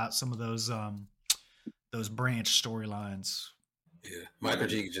fleshed out some of those branch storylines. Yeah, my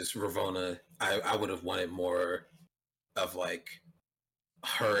critique is just Ravonna. I would have wanted more of like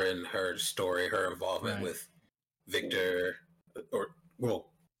her and her story, her involvement with Victor, or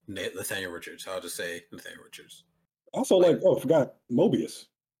Nathaniel Richards. I'll just say Nathaniel Richards. Also, I forgot Mobius.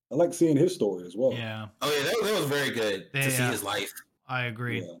 I like seeing his story as well. Yeah. Oh yeah, that was very good to see his life. I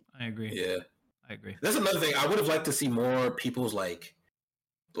agree. Yeah. I agree. Yeah, I agree. That's another thing. I would have liked to see more people's like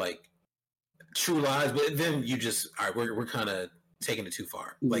true lives, but then you just we're kind of taking it too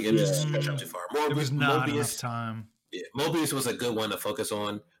far. Like it just stretched out too far. There was not enough time. Yeah, Mobius was a good one to focus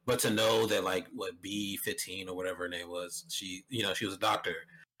on, but to know that like what B15 or whatever her name was, she was a doctor.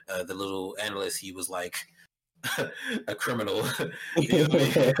 The little analyst, he was like a criminal, a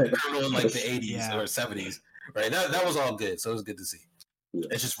criminal in like the 80s or 70s, right? That was all good, so it was good to see. Yeah.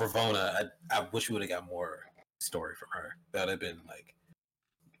 It's just Ravonna. I wish we would have got more story from her. That would have been like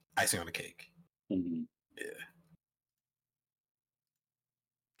icing on the cake. Mm-hmm.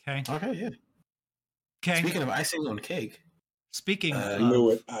 Yeah. Okay. Yeah. Okay. Speaking of icing on the cake. I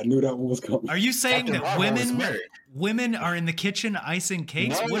knew it. I knew that one was coming. Are you saying that women are in the kitchen icing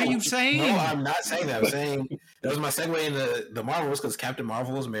cakes? No, what are you saying? No, I'm not saying that. I'm saying that was my segue into the Marvels because Captain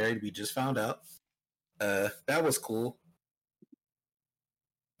Marvel was married. We just found out. That was cool.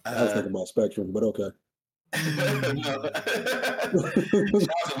 I was thinking about Spectrum, but okay. Shout out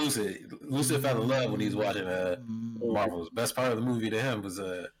to Lucid. Lucid fell in love when he was watching Marvels. Best part of the movie to him was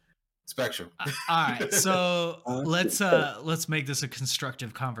Spectrum. All right, so let's make this a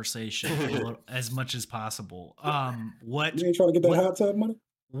constructive conversation as much as possible. What you ain't trying to get that hot tub money?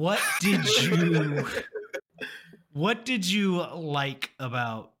 What did you like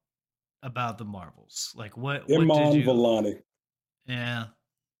about the Marvels? Like what did you? Vellani. Yeah.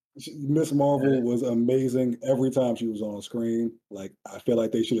 Miss Marvel was amazing every time she was on screen. Like I feel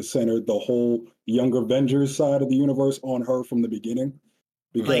like they should have centered the whole Young Avengers side of the universe on her from the beginning.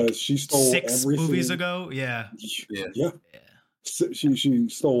 Because she stole 6 movies ago, yeah. She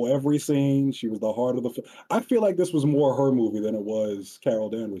stole every scene. She was the heart of the film. I feel like this was more her movie than it was Carol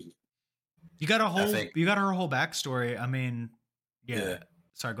Danvers'. You got her whole backstory. I mean, yeah.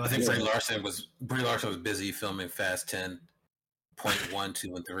 Sorry, go ahead. I think Brie Larson was busy filming Fast 10.1,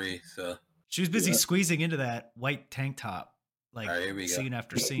 2, and 3. So she was busy squeezing into that white tank top, like scene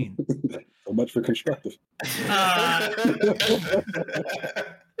after scene. So much for constructive.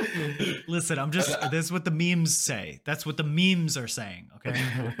 Listen, this is what the memes say. That's what the memes are saying. Okay.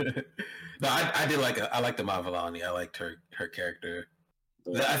 No, I like the Vellani. I liked her character.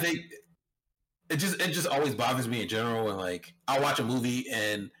 I think it just always bothers me in general when like I'll watch a movie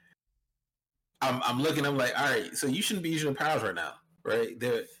and I'm looking, I'm like, all right, so you shouldn't be using your powers right now, right?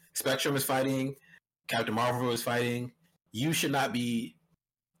 The Spectrum is fighting, Captain Marvel is fighting. You should not be.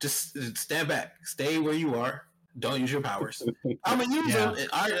 Just stand back, stay where you are. Don't use your powers. I'm gonna use them.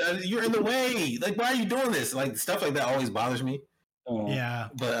 You're in the way. Like, why are you doing this? Like stuff like that always bothers me.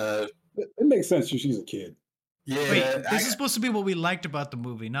 But it makes sense. She's a kid. Yeah. Wait, this is supposed to be what we liked about the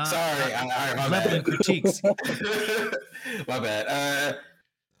movie, not my leveling critiques. My bad.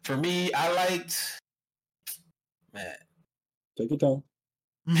 For me, I liked. Man, take your time.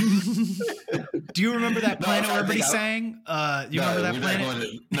 Do you remember that planet where everybody sang? You remember that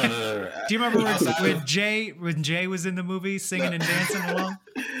planet? No. Do you remember when Jay was in the movie singing and dancing along?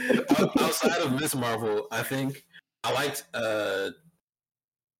 Outside of Miss Marvel, I think I liked the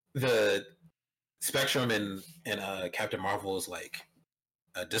Spectrum and Captain Marvel's like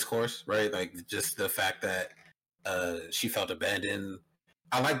discourse, right? Like just the fact that she felt abandoned.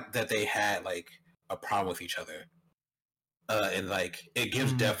 I like that they had like a problem with each other. And like it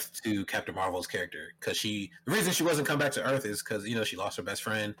gives depth to Captain Marvel's character because the reason she wasn't come back to Earth is because she lost her best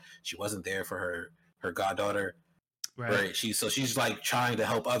friend. She wasn't there for her goddaughter, right? She's like trying to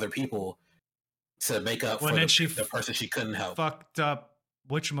help other people to make up for the person she couldn't help. Fucked up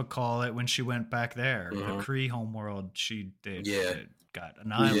whatchamacallit, when she went back there, the Kree homeworld, she did got Yeah.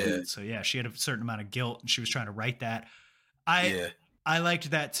 annihilated. So yeah, she had a certain amount of guilt, and she was trying to write that. I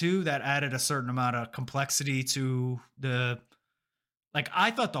liked that too. That added a certain amount of complexity to the. Like,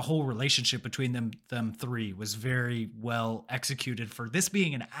 I thought the whole relationship between them three was very well executed for this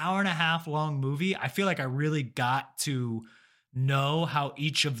being an hour and a half long movie. I feel like I really got to know how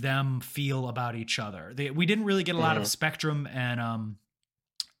each of them feel about each other. We didn't really get a lot of Spectrum and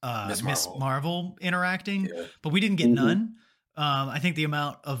Miss Marvel interacting, but we didn't get none. I think the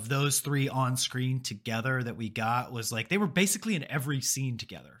amount of those three on screen together that we got was like, they were basically in every scene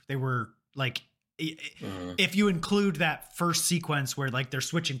together. They were like, if you include that first sequence where like they're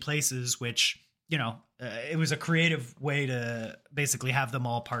switching places, which, you know, it was a creative way to basically have them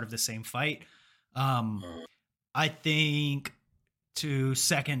all part of the same fight. I think, to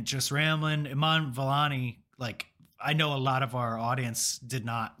second just rambling, Iman Vellani, like, I know a lot of our audience did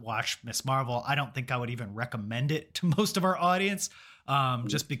not watch Miss Marvel. I don't think I would even recommend it to most of our audience,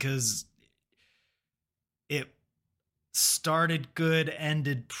 just because it started good,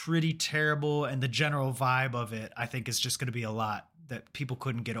 ended pretty terrible, and the general vibe of it, I think, is just going to be a lot that people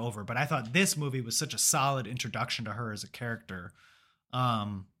couldn't get over. But I thought this movie was such a solid introduction to her as a character,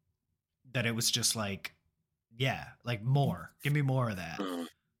 that it was just like, yeah, like, more, give me more of that.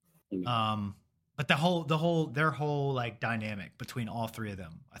 But their whole like dynamic between all three of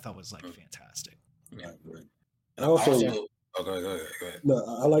them, I thought was like fantastic. Right. And also, go ahead.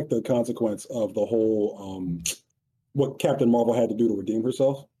 I like the consequence of the whole what Captain Marvel had to do to redeem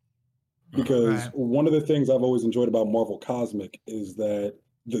herself. Because one of the things I've always enjoyed about Marvel Cosmic is that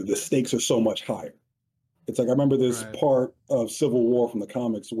the stakes are so much higher. It's like, I remember this part of Civil War from the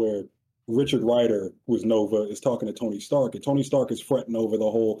comics where Richard Rider, who is Nova, is talking to Tony Stark, and Tony Stark is fretting over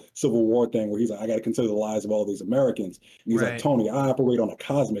the whole Civil War thing where he's like, I got to consider the lives of all these Americans. And he's like, Tony, I operate on a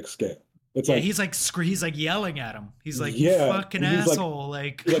cosmic scale. It's like, he's like yelling at him. He's like, you fucking asshole.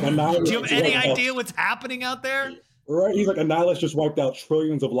 Like, do you have any idea what's happening out there? Right? He's like, Annihilus just wiped out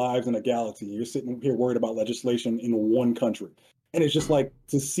trillions of lives in a galaxy. You're sitting here worried about legislation in one country. And it's just like,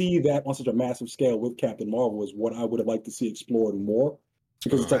 to see that on such a massive scale with Captain Marvel is what I would have liked to see explored more.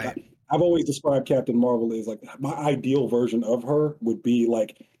 Because it's like, I've always described Captain Marvel as like, my ideal version of her would be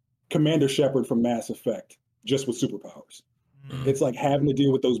like Commander Shepard from Mass Effect, just with superpowers. It's like having to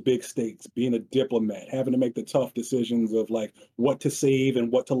deal with those big stakes, being a diplomat, having to make the tough decisions of like what to save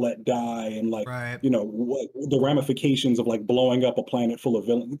and what to let die, and like, you know, what the ramifications of like blowing up a planet full of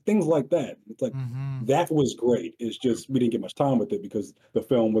villains, things like that. It's like, that was great. It's just, we didn't get much time with it because the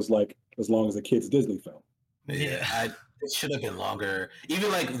film was like as long as a kid's Disney film. It should have been longer.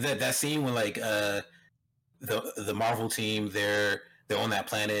 Even like that scene when like the Marvel team, they're on that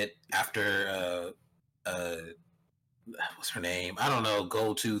planet after what's her name? I don't know.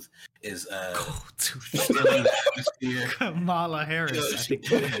 Goldtooth is stealing the atmosphere. Kamala Harris.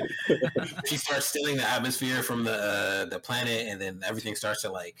 She starts stealing the atmosphere from the planet, and then everything starts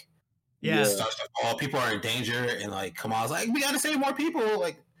to like starts to fall. People are in danger, and like Kamala's like, we got to save more people.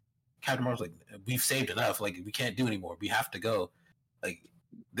 Like Captain Marvel's like, we've saved enough. Like, we can't do anymore. We have to go. Like,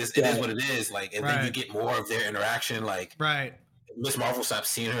 this it is what it is. Like, and then you get more of their interaction. Like, Miss Marvel stops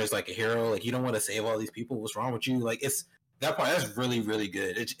seeing her as like a hero. Like, you don't want to save all these people. What's wrong with you? Like, it's that part. That's really, really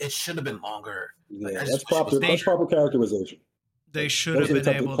good. It should have been longer. Like, that's proper characterization. They should have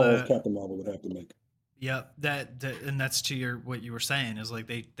been able to. Captain Marvel would have to make. Yep, and that's to what you were saying is like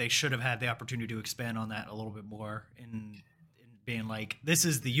they should have had the opportunity to expand on that a little bit more in being like, this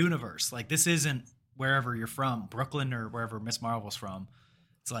is the universe. Like, this isn't wherever you're from, Brooklyn or wherever Miss Marvel's from.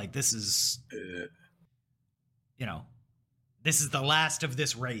 It's like, this is, you know, this is the last of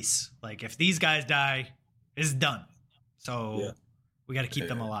this race. Like, if these guys die, it's done. So we got to keep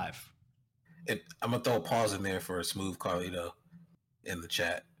them alive. I'm going to throw a pause in there for a smooth Carlito in the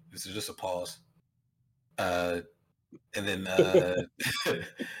chat. This is just a pause. And then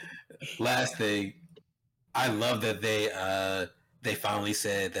last thing, I love that they finally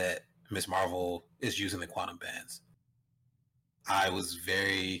said that Miss Marvel is using the quantum bands. I was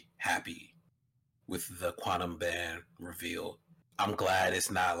very happy with the quantum band reveal. I'm glad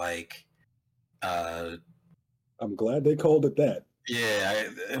it's not like. I'm glad they called it that. Yeah,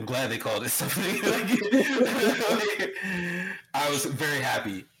 I'm glad they called it something. I was very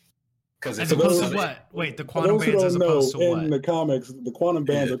happy. As opposed to what? Wait, the quantum bands as opposed to what? In the comics, the quantum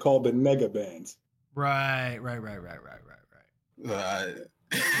bands are called the nega bands. Right. One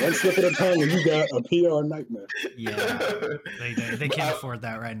slip of the tongue and you got a PR nightmare. Yeah, they can't afford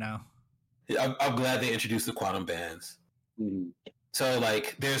that right now. I'm glad they introduced the quantum bands. So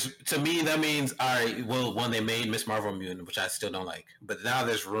like, there's to me that means all right. Well, one, they made Miss Marvel mutant, which I still don't like, but now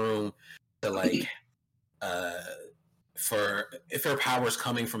there's room to like, for if her power's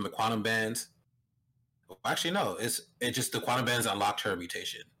coming from the quantum bands. Well, actually, no, it just the quantum bands unlocked her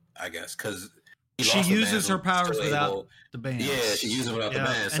mutation, I guess, because she uses her powers without the bands. Yeah, she uses it without the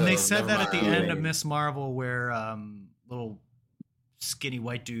bands. And so they said that at the end of Right. Miss Marvel, where little skinny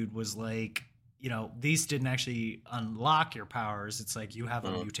white dude was like, you know, these didn't actually unlock your powers. It's like you have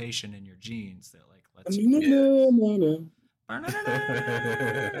a mutation in your genes that like lets you.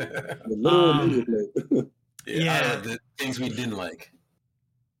 Yeah, the things we didn't like.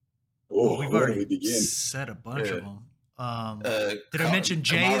 Oh, we've already said a bunch of them. Did I mention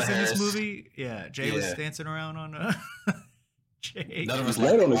Jay is in this movie? Yeah, Jay was dancing around on Jay. None of us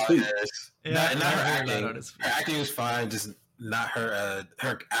light on his feet. Yeah, not her acting. Her acting was fine, just not her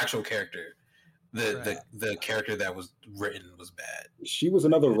her actual character. The character that was written was bad. She was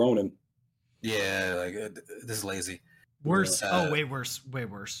another Ronin. Yeah, like this is lazy. Worse. Way worse. Way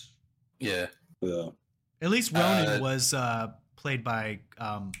worse. Yeah. At least Ronin was played by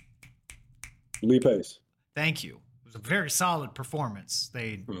Lee Pace. Thank you. It was a very solid performance.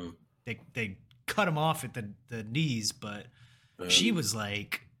 They cut him off at the knees, but she was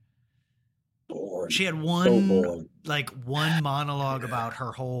like boring. She had one monologue about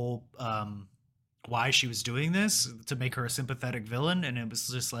her whole why she was doing this to make her a sympathetic villain, and it was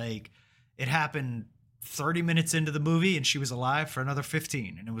just like it happened 30 minutes into the movie and she was alive for another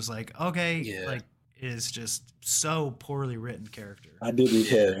 15, and it was like, okay, like it is just so poorly written character. I didn't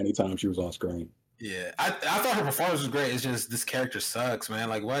care anytime she was on screen. Yeah, I thought her performance was great. It's just this character sucks, man.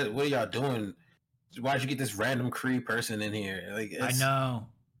 Like, what are y'all doing? Why'd you get this random Kree person in here? Like, I know,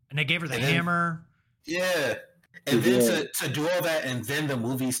 and they gave her the hammer. Yeah, and then to do all that, and then the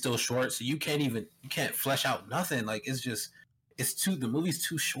movie's still short, so you can't flesh out nothing. Like, the movie's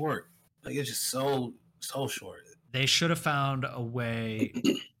too short. Like, it's just so short. They should have found a way.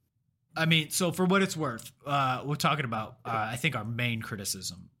 I mean, so for what it's worth, we're talking about, I think our main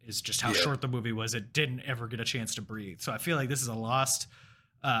criticism is just how short the movie was. It didn't ever get a chance to breathe. So I feel like this is a lost,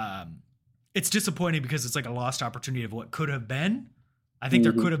 it's disappointing because it's like a lost opportunity of what could have been. I think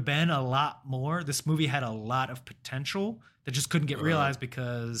there could have been a lot more. This movie had a lot of potential that just couldn't get realized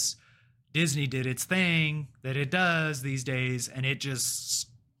because Disney did its thing that it does these days, and it just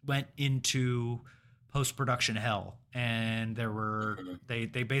went into post-production hell. And there were they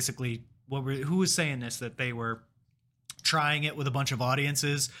basically who was saying this, that they were trying it with a bunch of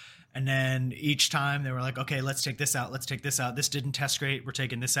audiences, and then each time they were like, okay, let's take this out, this didn't test great, we're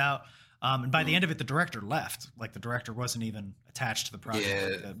taking this out, and by the end of it the director left. Like, the director wasn't even attached to the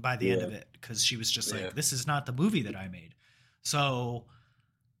project by the end of it, because she was just like, this is not the movie that I made. So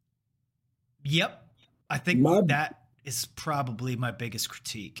I think that is probably my biggest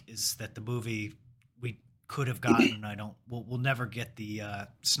critique, is that the movie we could have gotten, we'll never get the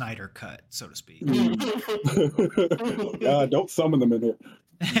Snyder cut, so to speak. God, don't summon them in here.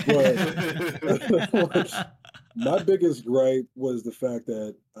 But my biggest gripe was the fact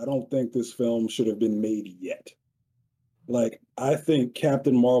that I don't think this film should have been made yet. Like, I think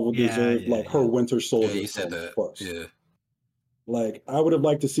Captain Marvel deserved her Winter Soldier. You said that first. Yeah. Like, I would have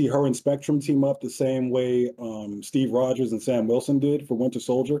liked to see her and Spectrum team up the same way Steve Rogers and Sam Wilson did for Winter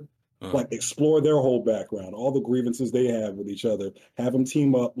Soldier. Like, explore their whole background, all the grievances they have with each other, have them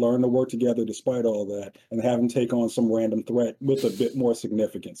team up, learn to work together despite all that, and have them take on some random threat with a bit more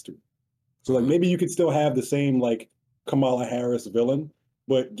significance to it. So, like, maybe you could still have the same, like, Kamala Harris villain,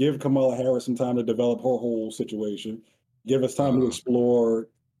 but give Kamala Harris some time to develop her whole situation. Give us time to explore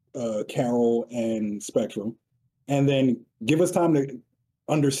Carol and Spectrum. And then give us time to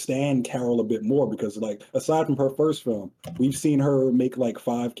understand Carol a bit more, because, like, aside from her first film, we've seen her make like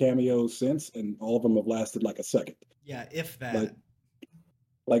 5 cameos since, and all of them have lasted like a second. Yeah, if that.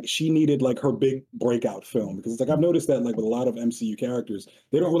 Like she needed like her big breakout film, because it's like I've noticed that like with a lot of MCU characters,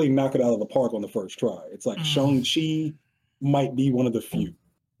 they don't really knock it out of the park on the first try. It's like Shang-Chi might be one of the few,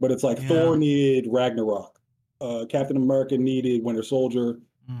 but it's like Thor needed Ragnarok, Captain America needed Winter Soldier,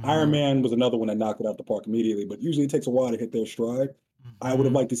 Iron Man was another one that knocked it out the park immediately, but usually it takes a while to hit their stride. I would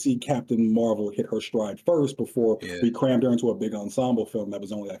have liked to see Captain Marvel hit her stride first before we crammed her into a big ensemble film that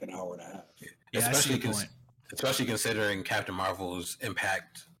was only like an hour and a half. Especially considering Captain Marvel's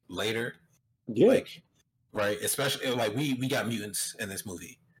impact later. Yeah. Like, right? Especially, like, we got mutants in this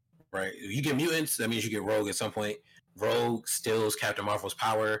movie, right? You get mutants, that means you get Rogue at some point. Rogue steals Captain Marvel's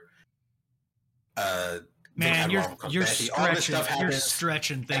power. Man, you're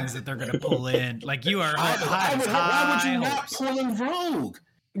stretching things that they're going to pull in. Like, you are why would you not pull in Rogue?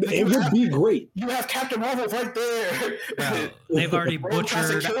 It would be great. You have Captain Marvel right there. Bro, they've already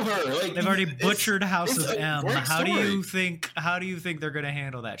butchered. Like, They've already butchered House of M. How do story. you think? How do you think they're gonna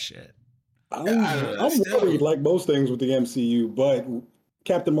handle that shit? I'm worried, like most things with the MCU, but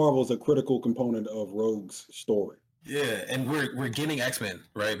Captain Marvel is a critical component of Rogue's story. Yeah, and we're getting X-Men,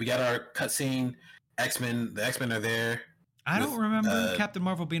 right? We got our cutscene. X-Men, the X-Men are there. I don't remember Captain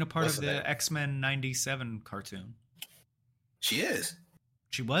Marvel being a part of what's the X-Men '97 cartoon. She is.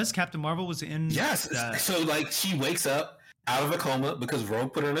 She was. Captain Marvel was in. Yes. So like she wakes up out of a coma because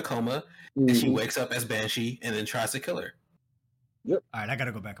Rogue put her in a coma, and she wakes up as Banshee and then tries to kill her. Yep. All right, I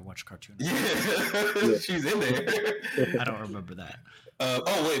gotta go back and watch a cartoon. Yeah, she's in there. I don't remember that.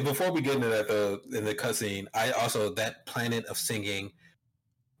 Oh wait, before we get into that though, in the cutscene, I also that Planet of Singing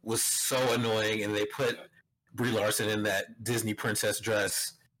was so annoying, and they put Brie Larson in that Disney princess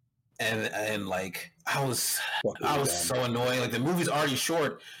dress, and like I was so annoyed. Like the movie's already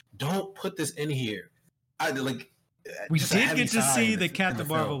short. Don't put this in here. We did get to see that Captain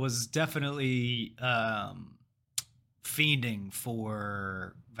Marvel was definitely fiending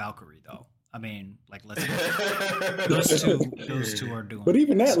for Valkyrie, though. I mean, like, let's those two are doing. But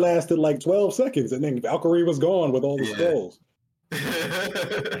even that lasted like 12 seconds, and then Valkyrie was gone with all the skulls.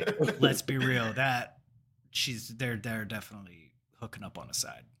 Like, let's be real. They're definitely hooking up on the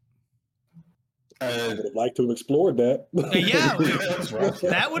side. I would have liked to have explored that. Yeah,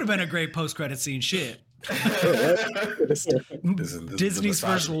 that would have been a great post-credit scene. Shit. Disney's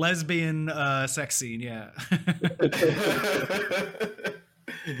first lesbian sex scene. Yeah.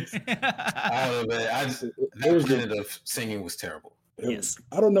 I don't know, man. That Planet of Singing was terrible. Yes.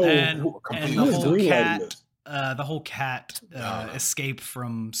 I don't know. And the whole cat escape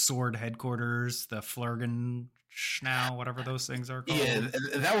from Sword headquarters, the Flurgan Schnow, whatever those things are called. Yeah,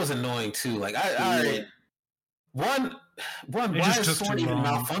 that was annoying too. Like why is Sword even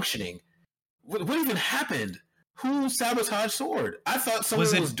malfunctioning? What even happened? Who sabotaged Sword? I thought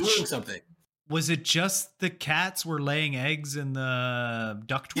someone was doing something. Was it just the cats were laying eggs in the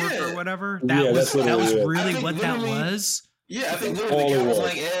ductwork or whatever? That was really what that was? Yeah, I think literally the cat was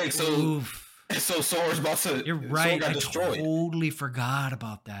laying eggs, so Sword's about to. You're right. I totally forgot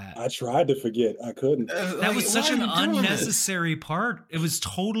about that. I tried to forget. I couldn't. That was such an unnecessary part. It was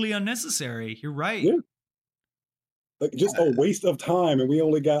totally unnecessary. You're right. Yeah. Like just a waste of time, and we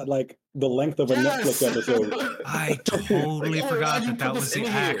only got like the length of a Netflix episode. I totally forgot that was the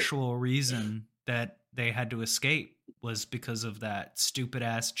actual reason that they had to escape was because of that stupid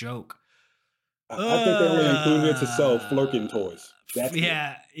ass joke. I think they only included it to sell Flurkin toys.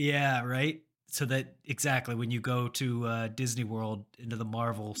 Yeah, right. So that exactly when you go to Disney World into the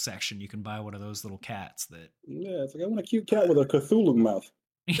Marvel section, you can buy one of those little cats. It's like I want a cute cat with a Cthulhu mouth.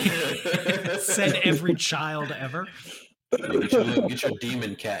 Said every child ever. Get your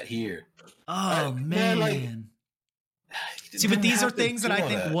demon cat here. Oh man. See, but these are things that I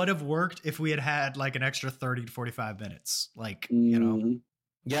think would have worked if we had like an extra 30 to 45 minutes. Like, you know.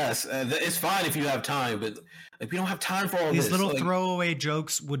 Yes, it's fine if you have time, but like we don't have time for all these this. Little throwaway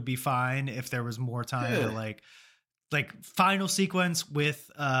jokes would be fine if there was more time to like final sequence with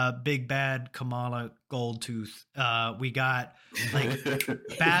big bad Kamala Goldtooth. We got like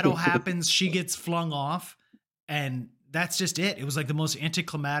battle happens, she gets flung off, and that's just it. It was like the most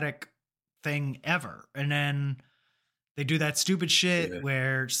anticlimactic thing ever. And then they do that stupid shit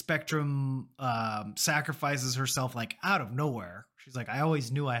where Spectrum sacrifices herself like out of nowhere. She's like, I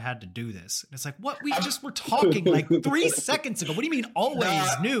always knew I had to do this. And it's like, what? We just were talking like 3 seconds ago. What do you mean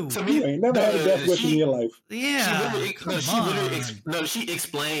always knew? You ain't never had a death wish in your life. Yeah. She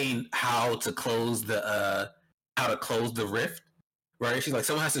explained how to close the rift. Right? She's like,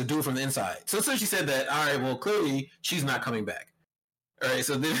 someone has to do it from the inside. So she said that, all right, well, clearly she's not coming back. All right,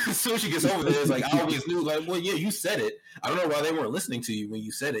 so then as soon as she gets over there, it's like, I always knew, like, well, yeah, you said it. I don't know why they weren't listening to you when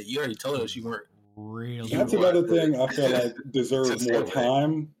you said it. You already told us you weren't. Really? That's another thing I feel like deserves more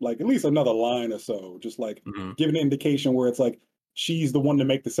time, like at least another line or so, just like give an indication where it's like she's the one to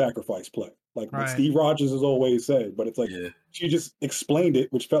make the sacrifice play, like what Steve Rogers has always said. But it's like she just explained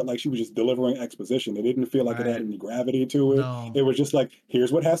it, which felt like she was just delivering exposition. It didn't feel like it had any gravity to it. No. It was just like,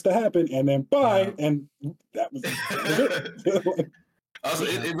 here's what has to happen, and then bye, and that was it. Also,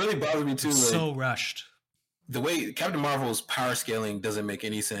 it really bothered me too. Like, so rushed. The way Captain Marvel's power scaling doesn't make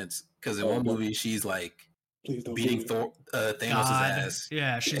any sense. Because in one movie, she's like beating Thanos' ass.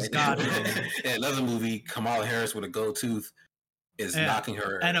 Yeah, she's God. In another movie, Kamala Harris with a gold tooth is knocking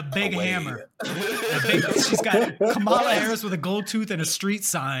her and a big away. Hammer. She's got Kamala Harris with a gold tooth and a street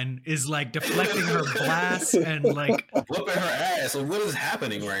sign is like deflecting her blasts and like whooping her ass. Like, what is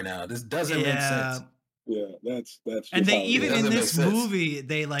happening right now? This doesn't make sense. Yeah, that's And just they how it even is. in Doesn't make this sense. movie,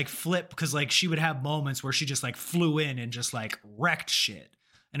 they like flip because like she would have moments where she just like flew in and just like wrecked shit.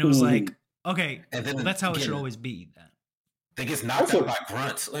 And it was like, okay, And then well, that's how it should again, always be then. they get knocked Also, out by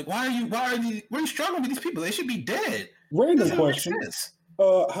grunts. Like, why are you struggling with these people? They should be dead. random Doesn't make question. sense.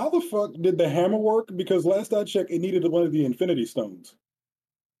 How the fuck did the hammer work? Because last I checked, it needed one of the Infinity Stones.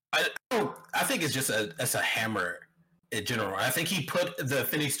 I think it's just a hammer in general. I think he put the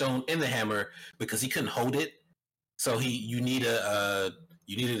Infinity Stone in the hammer because he couldn't hold it. So you needed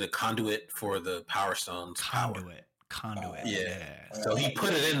a conduit for the Power Stone's power. Conduit. Yeah. So he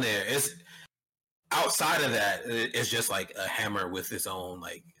put it in there. It's outside of that. It's just like a hammer with its own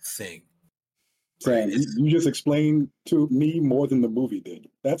like thing. Sam, Right. you just explained to me more than the movie did.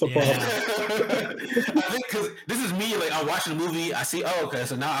 That's a problem. I think because this is me. Like I'm watching the movie, I see. Oh, okay.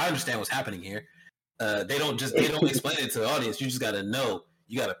 So now I understand what's happening here. They don't explain it to the audience. You just got to know.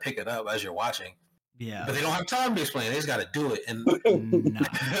 You got to pick it up as you're watching. Yeah. But they don't have time to explain it. They just got to do it. And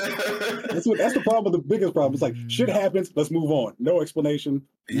that's the problem. The biggest problem. It's like shit happens. Let's move on. No explanation.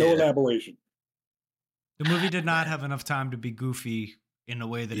 No elaboration. The movie did not have enough time to be goofy in the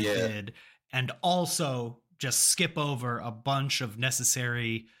way that it did, and also just skip over a bunch of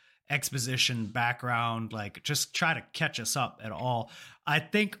necessary exposition, background, like just try to catch us up at all. I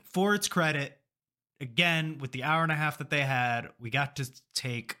think for its credit, again, with the hour and a half that they had, we got to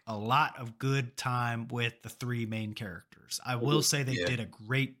take a lot of good time with the three main characters. I will say they did a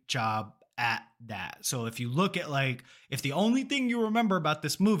great job at that. So if you look at like, if the only thing you remember about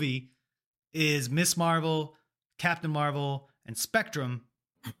this movie is Miss Marvel, Captain Marvel, and Spectrum,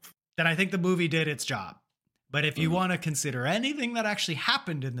 then I think the movie did its job. But if you want to consider anything that actually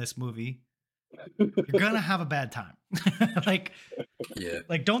happened in this movie, you're going to have a bad time. like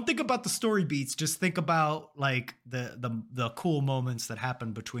don't think about the story beats, just think about like the cool moments that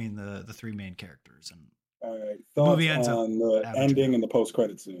happen between the three main characters. And all right, the movie thoughts ends up on the ending and the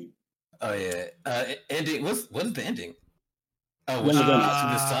post-credit scene. Oh yeah, ending. What is the ending? Oh, Young to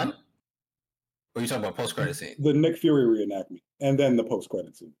Avengers. the sun? Or are you talking about post-credit scene? The Nick Fury reenactment, and then the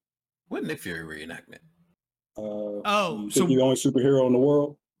post-credit scene. What Nick Fury reenactment? You think he's the only superhero in the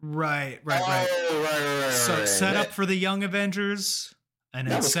world? Right. Oh, right. So set up for the Young Avengers, and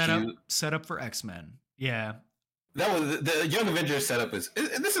then set up for X-Men. Yeah. That was the Young Avengers setup.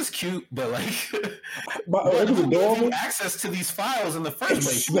 This is cute, but like, it was adorable. Access to these files in the first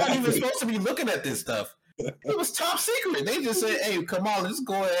place. You're not even supposed to be looking at this stuff. It was top secret. They just said, "Hey, come on, let's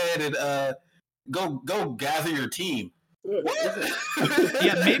go ahead and go gather your team."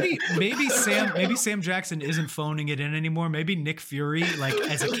 Yeah, maybe Sam Jackson isn't phoning it in anymore. Maybe Nick Fury, like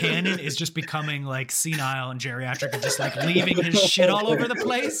as a canon, is just becoming like senile and geriatric and just like leaving his shit all over the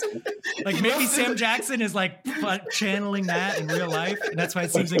place. Like maybe Sam Jackson is like channeling that in real life, and that's why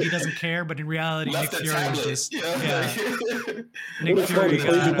it seems like he doesn't care. But in reality, Nick Fury is just Nick Fury got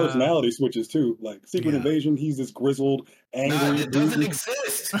crazy personality switches too. Like Secret Invasion, he's this grizzled, angry. It doesn't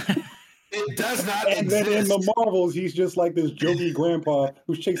exist. It does not and exist. then in the Marvels, he's just like this jokey grandpa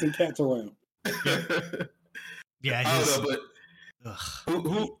who's chasing cats around. Yeah, I don't know,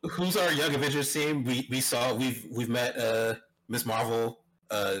 but who's our Young Avengers team? We've met Miss Marvel,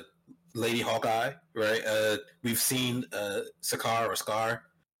 Lady Hawkeye, right? We've seen Scar,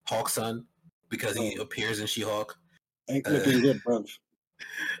 Hawk's son, because he appears in She-Hulk. Ain't looking good, bro.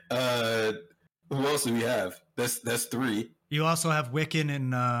 Who else do we have? That's three. You also have Wiccan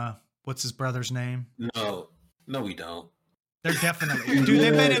and what's his brother's name? No, we don't. They're definitely, dude.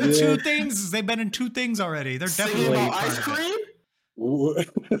 They've been in two things. They've been in two things already. They're definitely ice cream.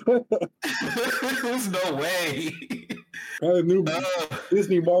 There's no way. The new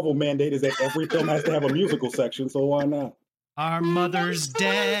Disney Marvel mandate is that every film has to have a musical section, so why not? Our mother's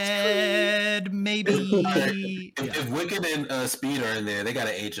dead, maybe. If Wiccan and Speed are in there, they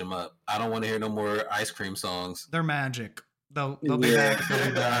gotta age them up. I don't want to hear no more ice cream songs. They're magic. They'll be back. All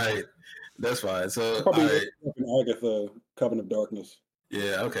right. That's fine. So probably Agatha, Coven of Darkness.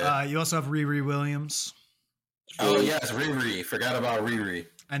 Yeah, okay. You also have Riri Williams. Oh yes, Riri. Forgot about Riri.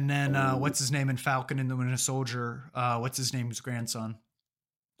 And then what's his name in Falcon and the Winter Soldier? What's his name's grandson?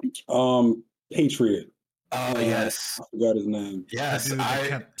 Patriot. Oh yes, I forgot his name. Yes, the dude that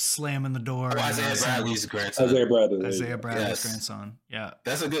kept slamming the door. Isaiah Bradley's grandson. Isaiah Bradley's grandson. Yeah,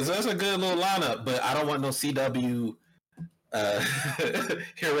 that's a good little lineup. But I don't want no CW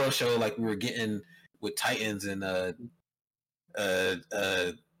hero show like we were getting with Titans and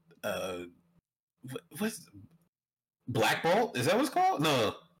what's Black Bolt? Is that what it's called?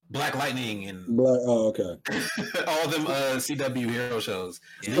 No, Black Lightning and Oh, okay. all them CW hero shows.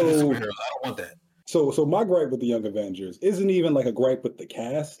 So, superheroes. I don't want that. So my gripe with the Young Avengers isn't even like a gripe with the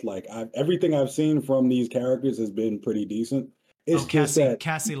cast. Like everything I've seen from these characters has been pretty decent. It's just that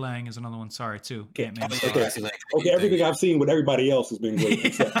Cassie Lang is another one. Sorry, too. okay, Ant-Man. Oh, yeah, okay, Cassie Lang. okay, everything I've seen with everybody else has been great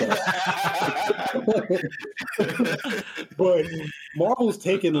except that. But Marvel's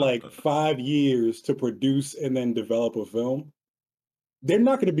taken like 5 years to produce and then develop a film. They're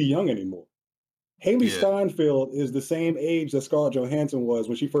not going to be young anymore. Haley Yeah. Steinfeld is the same age that Scarlett Johansson was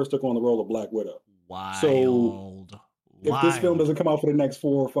when she first took on the role of Black Widow. Wild. If this film doesn't come out for the next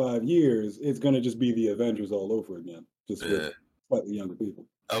 4 or 5 years, it's going to just be the Avengers all over again, just with slightly younger people.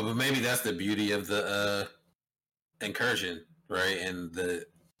 Oh, but maybe that's the beauty of the incursion, right? And the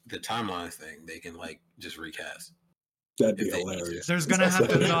timeline thing. They can like just recast. That'd be hilarious. There's gonna have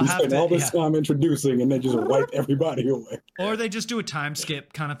to you spend all this time introducing and then just wipe everybody away. Or they just do a time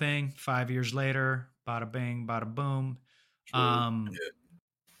skip kind of thing. 5 years later, bada bing, bada boom.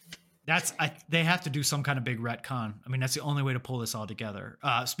 They have to do some kind of big retcon. I mean, that's the only way to pull this all together.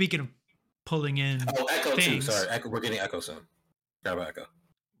 Speaking of pulling in, Echo things, too. Sorry, Echo, we're getting Echo soon. Forgot about Echo.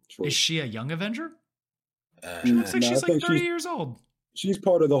 Is she a young Avenger? She looks like she's like 30 years old. She's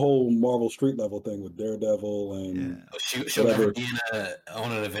part of the whole Marvel street level thing with Daredevil and she'll never be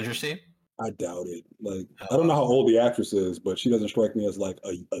on an Avengers team. I doubt it. Like I don't know how old the actress is, but she doesn't strike me as like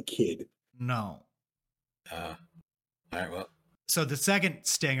a kid. No. All right. Well. So the second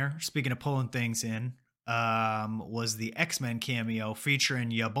stinger, speaking of pulling things in, was the X-Men cameo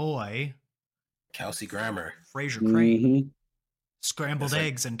featuring ya boy Kelsey Grammer, Fraser Crane, scrambled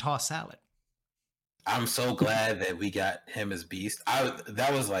eggs and tossed salad. I'm so glad that we got him as Beast. I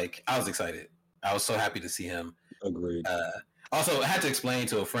was excited. I was so happy to see him. Agreed. Also, I had to explain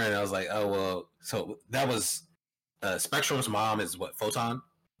to a friend. I was like, "Oh well." So that was Spectrum's mom is what, Photon,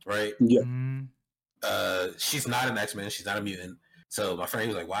 right? Yeah. She's not an X-Men. She's not a mutant. So my friend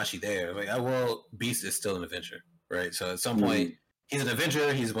was like, "Why is she there?" I was like, "Oh well, Beast is still an Avenger, right?" So at some point, he's an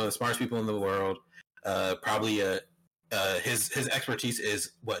Avenger. He's one of the smartest people in the world. Probably his expertise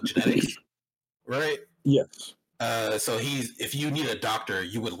is what, genetics. Right? Yes. So if you need a doctor,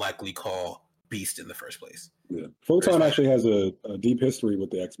 you would likely call Beast in the first place. Yeah. Photon actually has a deep history with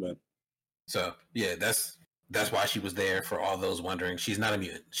the X-Men. So yeah, that's why she was there for all those wondering. She's not a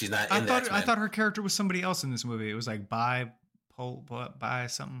mutant. She's not in the X-Men. I thought her character was somebody else in this movie. It was like by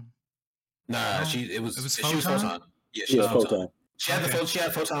something. Nah, she was Photon? She was Photon. Yeah, she was Photon. She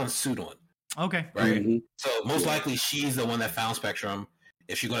had Photon's suit on. Okay. Right. So most likely she's the one that found Spectrum.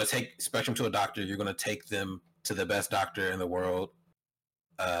 If you're going to take Spectrum to a doctor, you're going to take them to the best doctor in the world.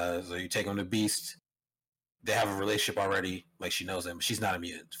 So you take them to Beast. They have a relationship already. Like, she knows him. She's not a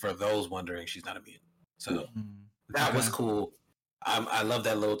mutant. For those wondering, she's not a mutant. So that was cool. I love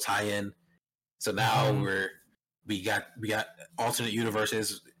that little tie-in. So now we got alternate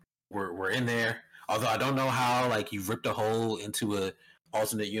universes. We're in there. Although I don't know how, like, you've ripped a hole into a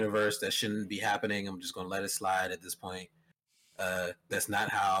alternate universe that shouldn't be happening. I'm just going to let it slide at this point. That's not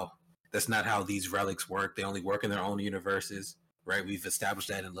how these relics work. They only work in their own universes, right? We've established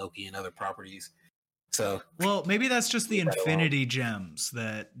that in Loki and other properties. So, well, maybe that's just the Infinity Gems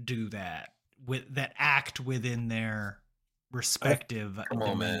that do that, that act within their respective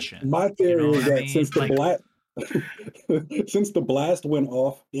dimension. My theory is that since the blast went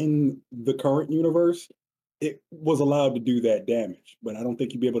off in the current universe, it was allowed to do that damage, but I don't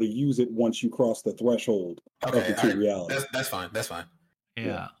think you'd be able to use it once you cross the threshold of the two realities. That's fine.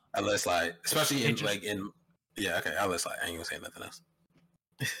 Yeah. I'll let it slide. Especially I'll let it slide. I ain't gonna say nothing else.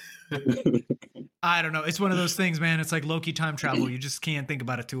 I don't know. It's one of those things, man. It's like Loki time travel. You just can't think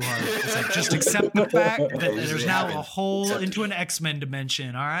about it too hard. It's like, just accept the fact that there's now a hole into an X-Men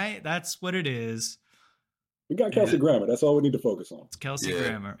dimension. All right? That's what it is. We got Kelsey Grammer. That's all we need to focus on. It's Kelsey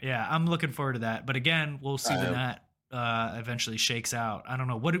Grammer. Yeah, I'm looking forward to that. But again, we'll see when that eventually shakes out. I don't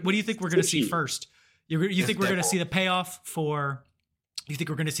know. What do you think we're going to see first? You think we're going to see the payoff for? You think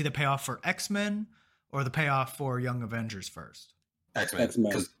we're going to see the payoff for X-Men or the payoff for Young Avengers first? X-Men.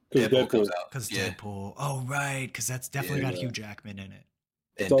 Because Deadpool comes out. Because Deadpool. Oh, right. Because that's definitely got Hugh Jackman in it.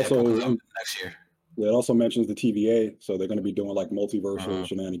 It's also next year. Yeah, it also mentions the TVA, so they're going to be doing like multiversal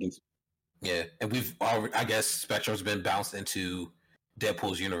shenanigans. Yeah, and we've already, I guess, Spectrum's been bounced into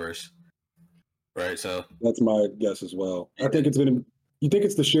Deadpool's universe, right? So that's my guess as well. I think it's been. You think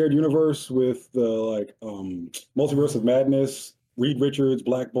it's the shared universe with the Multiverse of Madness, Reed Richards,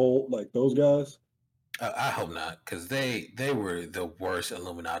 Black Bolt, like those guys? I hope not, because they were the worst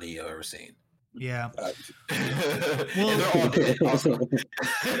Illuminati I've ever seen. Yeah. Well, they're all dead also.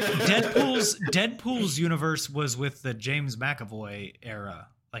 Deadpool's universe was with the James McAvoy era.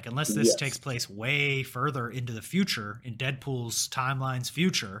 Like, unless this takes place way further into the future, in Deadpool's timeline's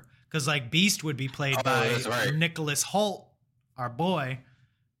future, because like Beast would be played by Nicholas Hoult, our boy.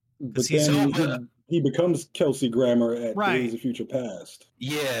 But then he becomes Kelsey Grammer at Days of Future Past.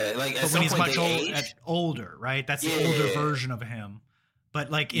 Yeah, like but when he's much older, right? That's the older version of him. But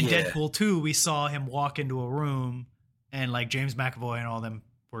like in Deadpool 2, we saw him walk into a room and like James McAvoy and all of them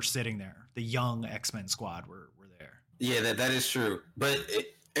were sitting there. The young X-Men squad were there. Yeah, that is true. But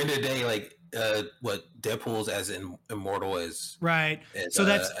in the day, like what Deadpool's as immortal as right. So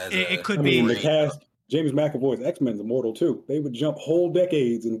that's it could be the cast. James McAvoy's X-Men's immortal too. They would jump whole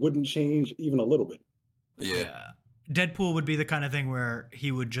decades and wouldn't change even a little bit. Yeah. Deadpool would be the kind of thing where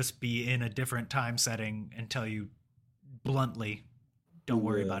he would just be in a different time setting and tell you bluntly, don't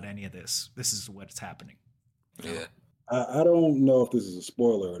worry about any of this. This is what's happening. Yeah. I don't know if this is a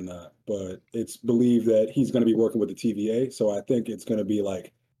spoiler or not, but it's believed that he's going to be working with the TVA. So I think it's going to be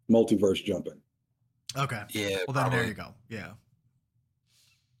like multiverse jumping. Okay. Yeah. Well, then there you go. Yeah.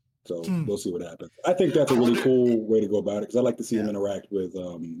 So we'll see what happens. I think that's a really cool way to go about it because I like to see him interact with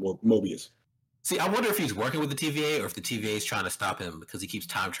Mobius. See, I wonder if he's working with the TVA or if the TVA is trying to stop him because he keeps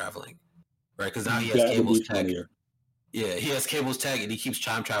time traveling, right? Because now he has Cable's tech. Yeah, he has Cable's tech and he keeps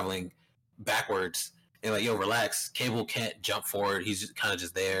time traveling backwards. And like, yo, relax. Cable can't jump forward. He's just kind of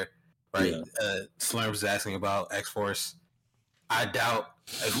just there, right? Yeah. Slurms is asking about X-Force. I doubt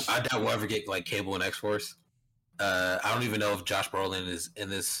we'll ever get like Cable and X-Force. I don't even know if Josh Brolin is in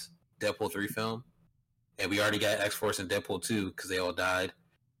this Deadpool 3 film. And we already got X-Force in Deadpool 2 because they all died.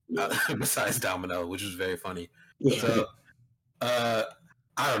 Besides Domino, which was very funny. So, I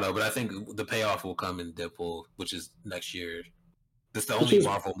don't know, but I think the payoff will come in Deadpool, which is next year. It's the only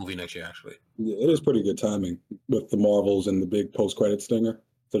Marvel movie next year, actually. Yeah, it is pretty good timing with the Marvels and the big post-credit stinger.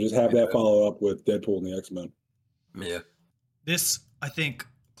 So just have that follow up with Deadpool and the X-Men. Yeah. This, I think,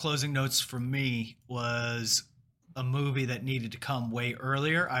 closing notes from me was a movie that needed to come way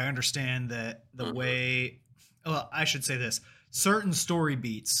earlier. I understand that the way, well, I should say this. Certain story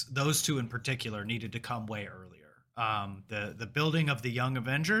beats, those two in particular, needed to come way earlier. The building of the Young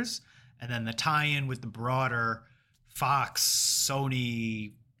Avengers, and then the tie-in with the broader Fox,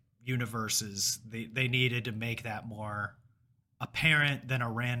 Sony universes. They needed to make that more apparent than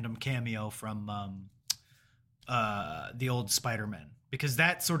a random cameo from the old Spider-Man, because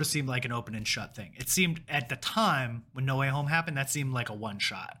that sort of seemed like an open and shut thing. It seemed at the time when No Way Home happened, that seemed like a one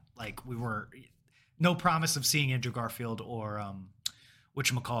shot. Like we were. No promise of seeing Andrew Garfield or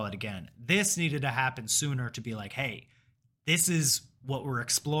whatchamacallit again. This needed to happen sooner to be like, hey, this is what we're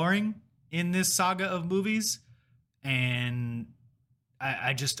exploring in this saga of movies. And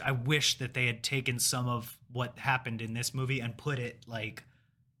I wish that they had taken some of what happened in this movie and put it like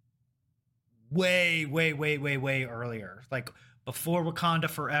way earlier. Like before Wakanda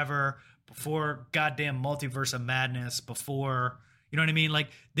Forever, before goddamn Multiverse of Madness, before, you know what I mean? Like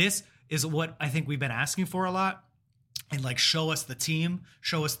this is what I think we've been asking for a lot. And like, show us the team,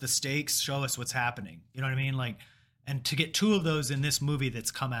 show us the stakes, show us what's happening. You know what I mean? Like, and to get two of those in this movie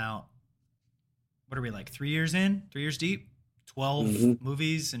that's come out, what are we, like 3 years in, 3 years deep, 12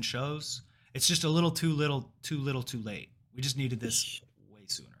 movies and shows. It's just a little too too late. We just needed this way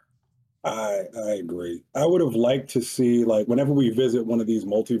sooner. I agree. I would have liked to see, like, whenever we visit one of these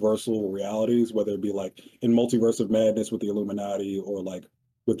multiversal realities, whether it be like in Multiverse of Madness with the Illuminati or like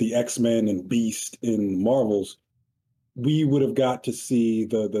with the X-Men and Beast in Marvels, we would have got to see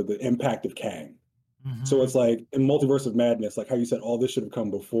the impact of Kang. So it's like in Multiverse of Madness, like how you said, all this should have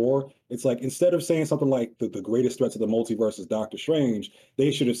come before. It's like, instead of saying something like the greatest threat to the multiverse is Doctor Strange, they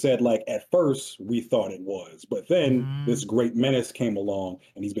should have said, like, at first we thought it was, but then this great menace came along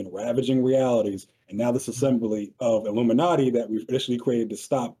and he's been ravaging realities. And now this assembly of Illuminati that we've initially created to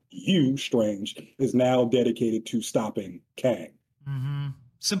stop you, Strange, is now dedicated to stopping Kang.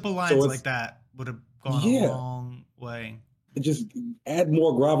 Simple lines like that would have gone a long way. It just add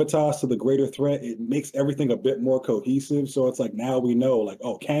more gravitas to the greater threat. It makes everything a bit more cohesive. So it's like, now we know, like,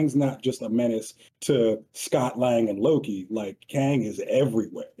 oh, Kang's not just a menace to Scott Lang and Loki. Like, Kang is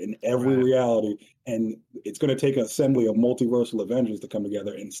everywhere in every reality. And it's going to take an assembly of multiversal Avengers to come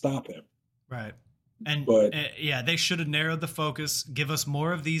together and stop him. Right. And they should have narrowed the focus, give us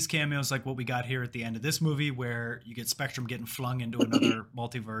more of these cameos like what we got here at the end of this movie, where you get Spectrum getting flung into another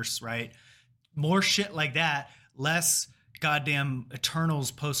multiverse, right? More shit like that, less goddamn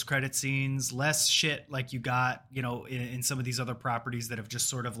Eternals post-credit scenes, less shit like you got, you know, in some of these other properties that have just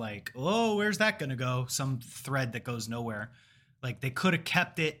sort of like, oh, where's that gonna go? Some thread that goes nowhere. Like, they could have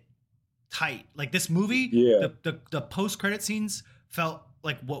kept it tight. Like, this movie, the post-credit scenes felt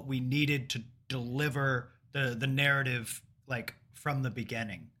like what we needed to deliver the narrative, like, from the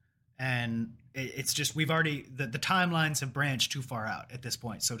beginning. and it's just we've already the timelines have branched too far out at this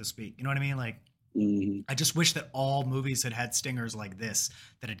point, so to speak. You know what I mean? Like, I just wish that all movies had stingers like this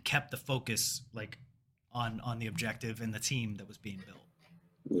that had kept the focus like on the objective and the team that was being built.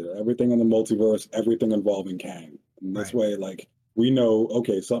 Yeah, everything in the multiverse, everything involving Kang. And this way, like, we know,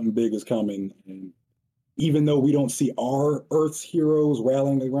 okay, something big is coming. And even though we don't see our Earth's heroes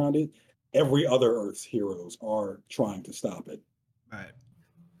rallying around it, every other Earth's heroes are trying to stop it. Right.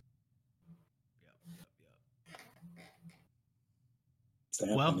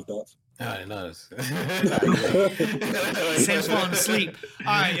 Sam, Well, any thoughts? I didn't notice. Sam's falling asleep. All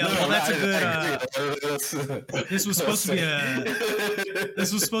right, yo. Well, that's a good. This was supposed to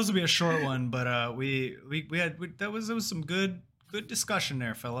be a short one, but there was some good discussion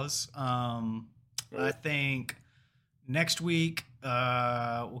there, fellas. I think next week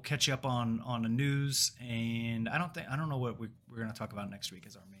we'll catch you up on the news, and I don't know what we're gonna talk about next week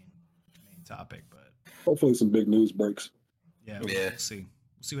as our main topic, but hopefully some big news breaks. Yeah, we'll see.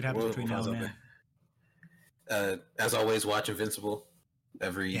 We'll see what happens between now and then. As always, watch Invincible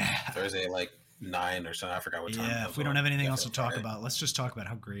every Thursday at like 9 or something. I forgot what time. Yeah, if we don't have anything else to talk about, let's just talk about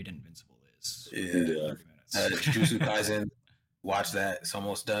how great Invincible is. Yeah. Jujutsu Kaisen, watch that. It's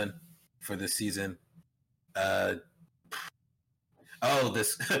almost done for this season. If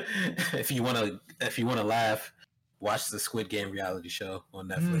you want to laugh, watch the Squid Game reality show on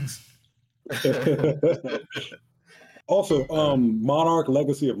Netflix. Also, Monarch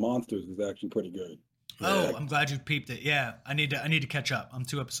Legacy of Monsters is actually pretty good. Oh, I'm glad you peeped it. Yeah, I need to catch up. I'm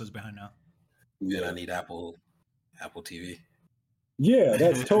 2 episodes behind now. Yeah, I need Apple TV. Yeah,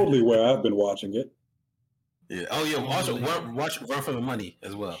 that's totally where I've been watching it. Yeah. Oh yeah. Also, watch Run for the Money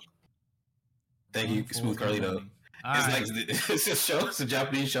as well. Thank you, Smooth Carlito. It's a show. It's a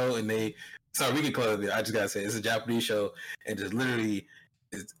Japanese show, and we can close it. I just gotta say, it's a Japanese show, and just literally,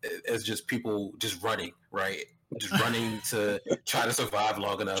 it's just people just running, right? Just running to try to survive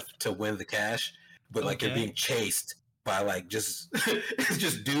long enough to win the cash, but like they're being chased by like just it's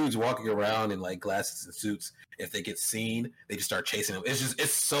just dudes walking around in like glasses and suits. If they get seen, they just start chasing them.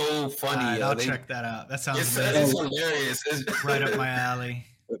 It's so funny. I'll check that out. That sounds it's hilarious. It's right up my alley.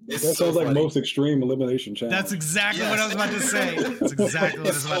 That sounds like Most Extreme Elimination Challenge. That's exactly what I was about to say. That's exactly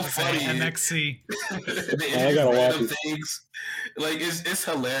what I was about to say. MXC. I gotta watch it. Things. Like it's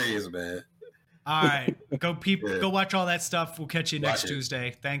hilarious, man. All right, go watch all that stuff. We'll catch you next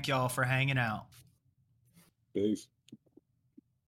Tuesday. Thank y'all for hanging out. Peace.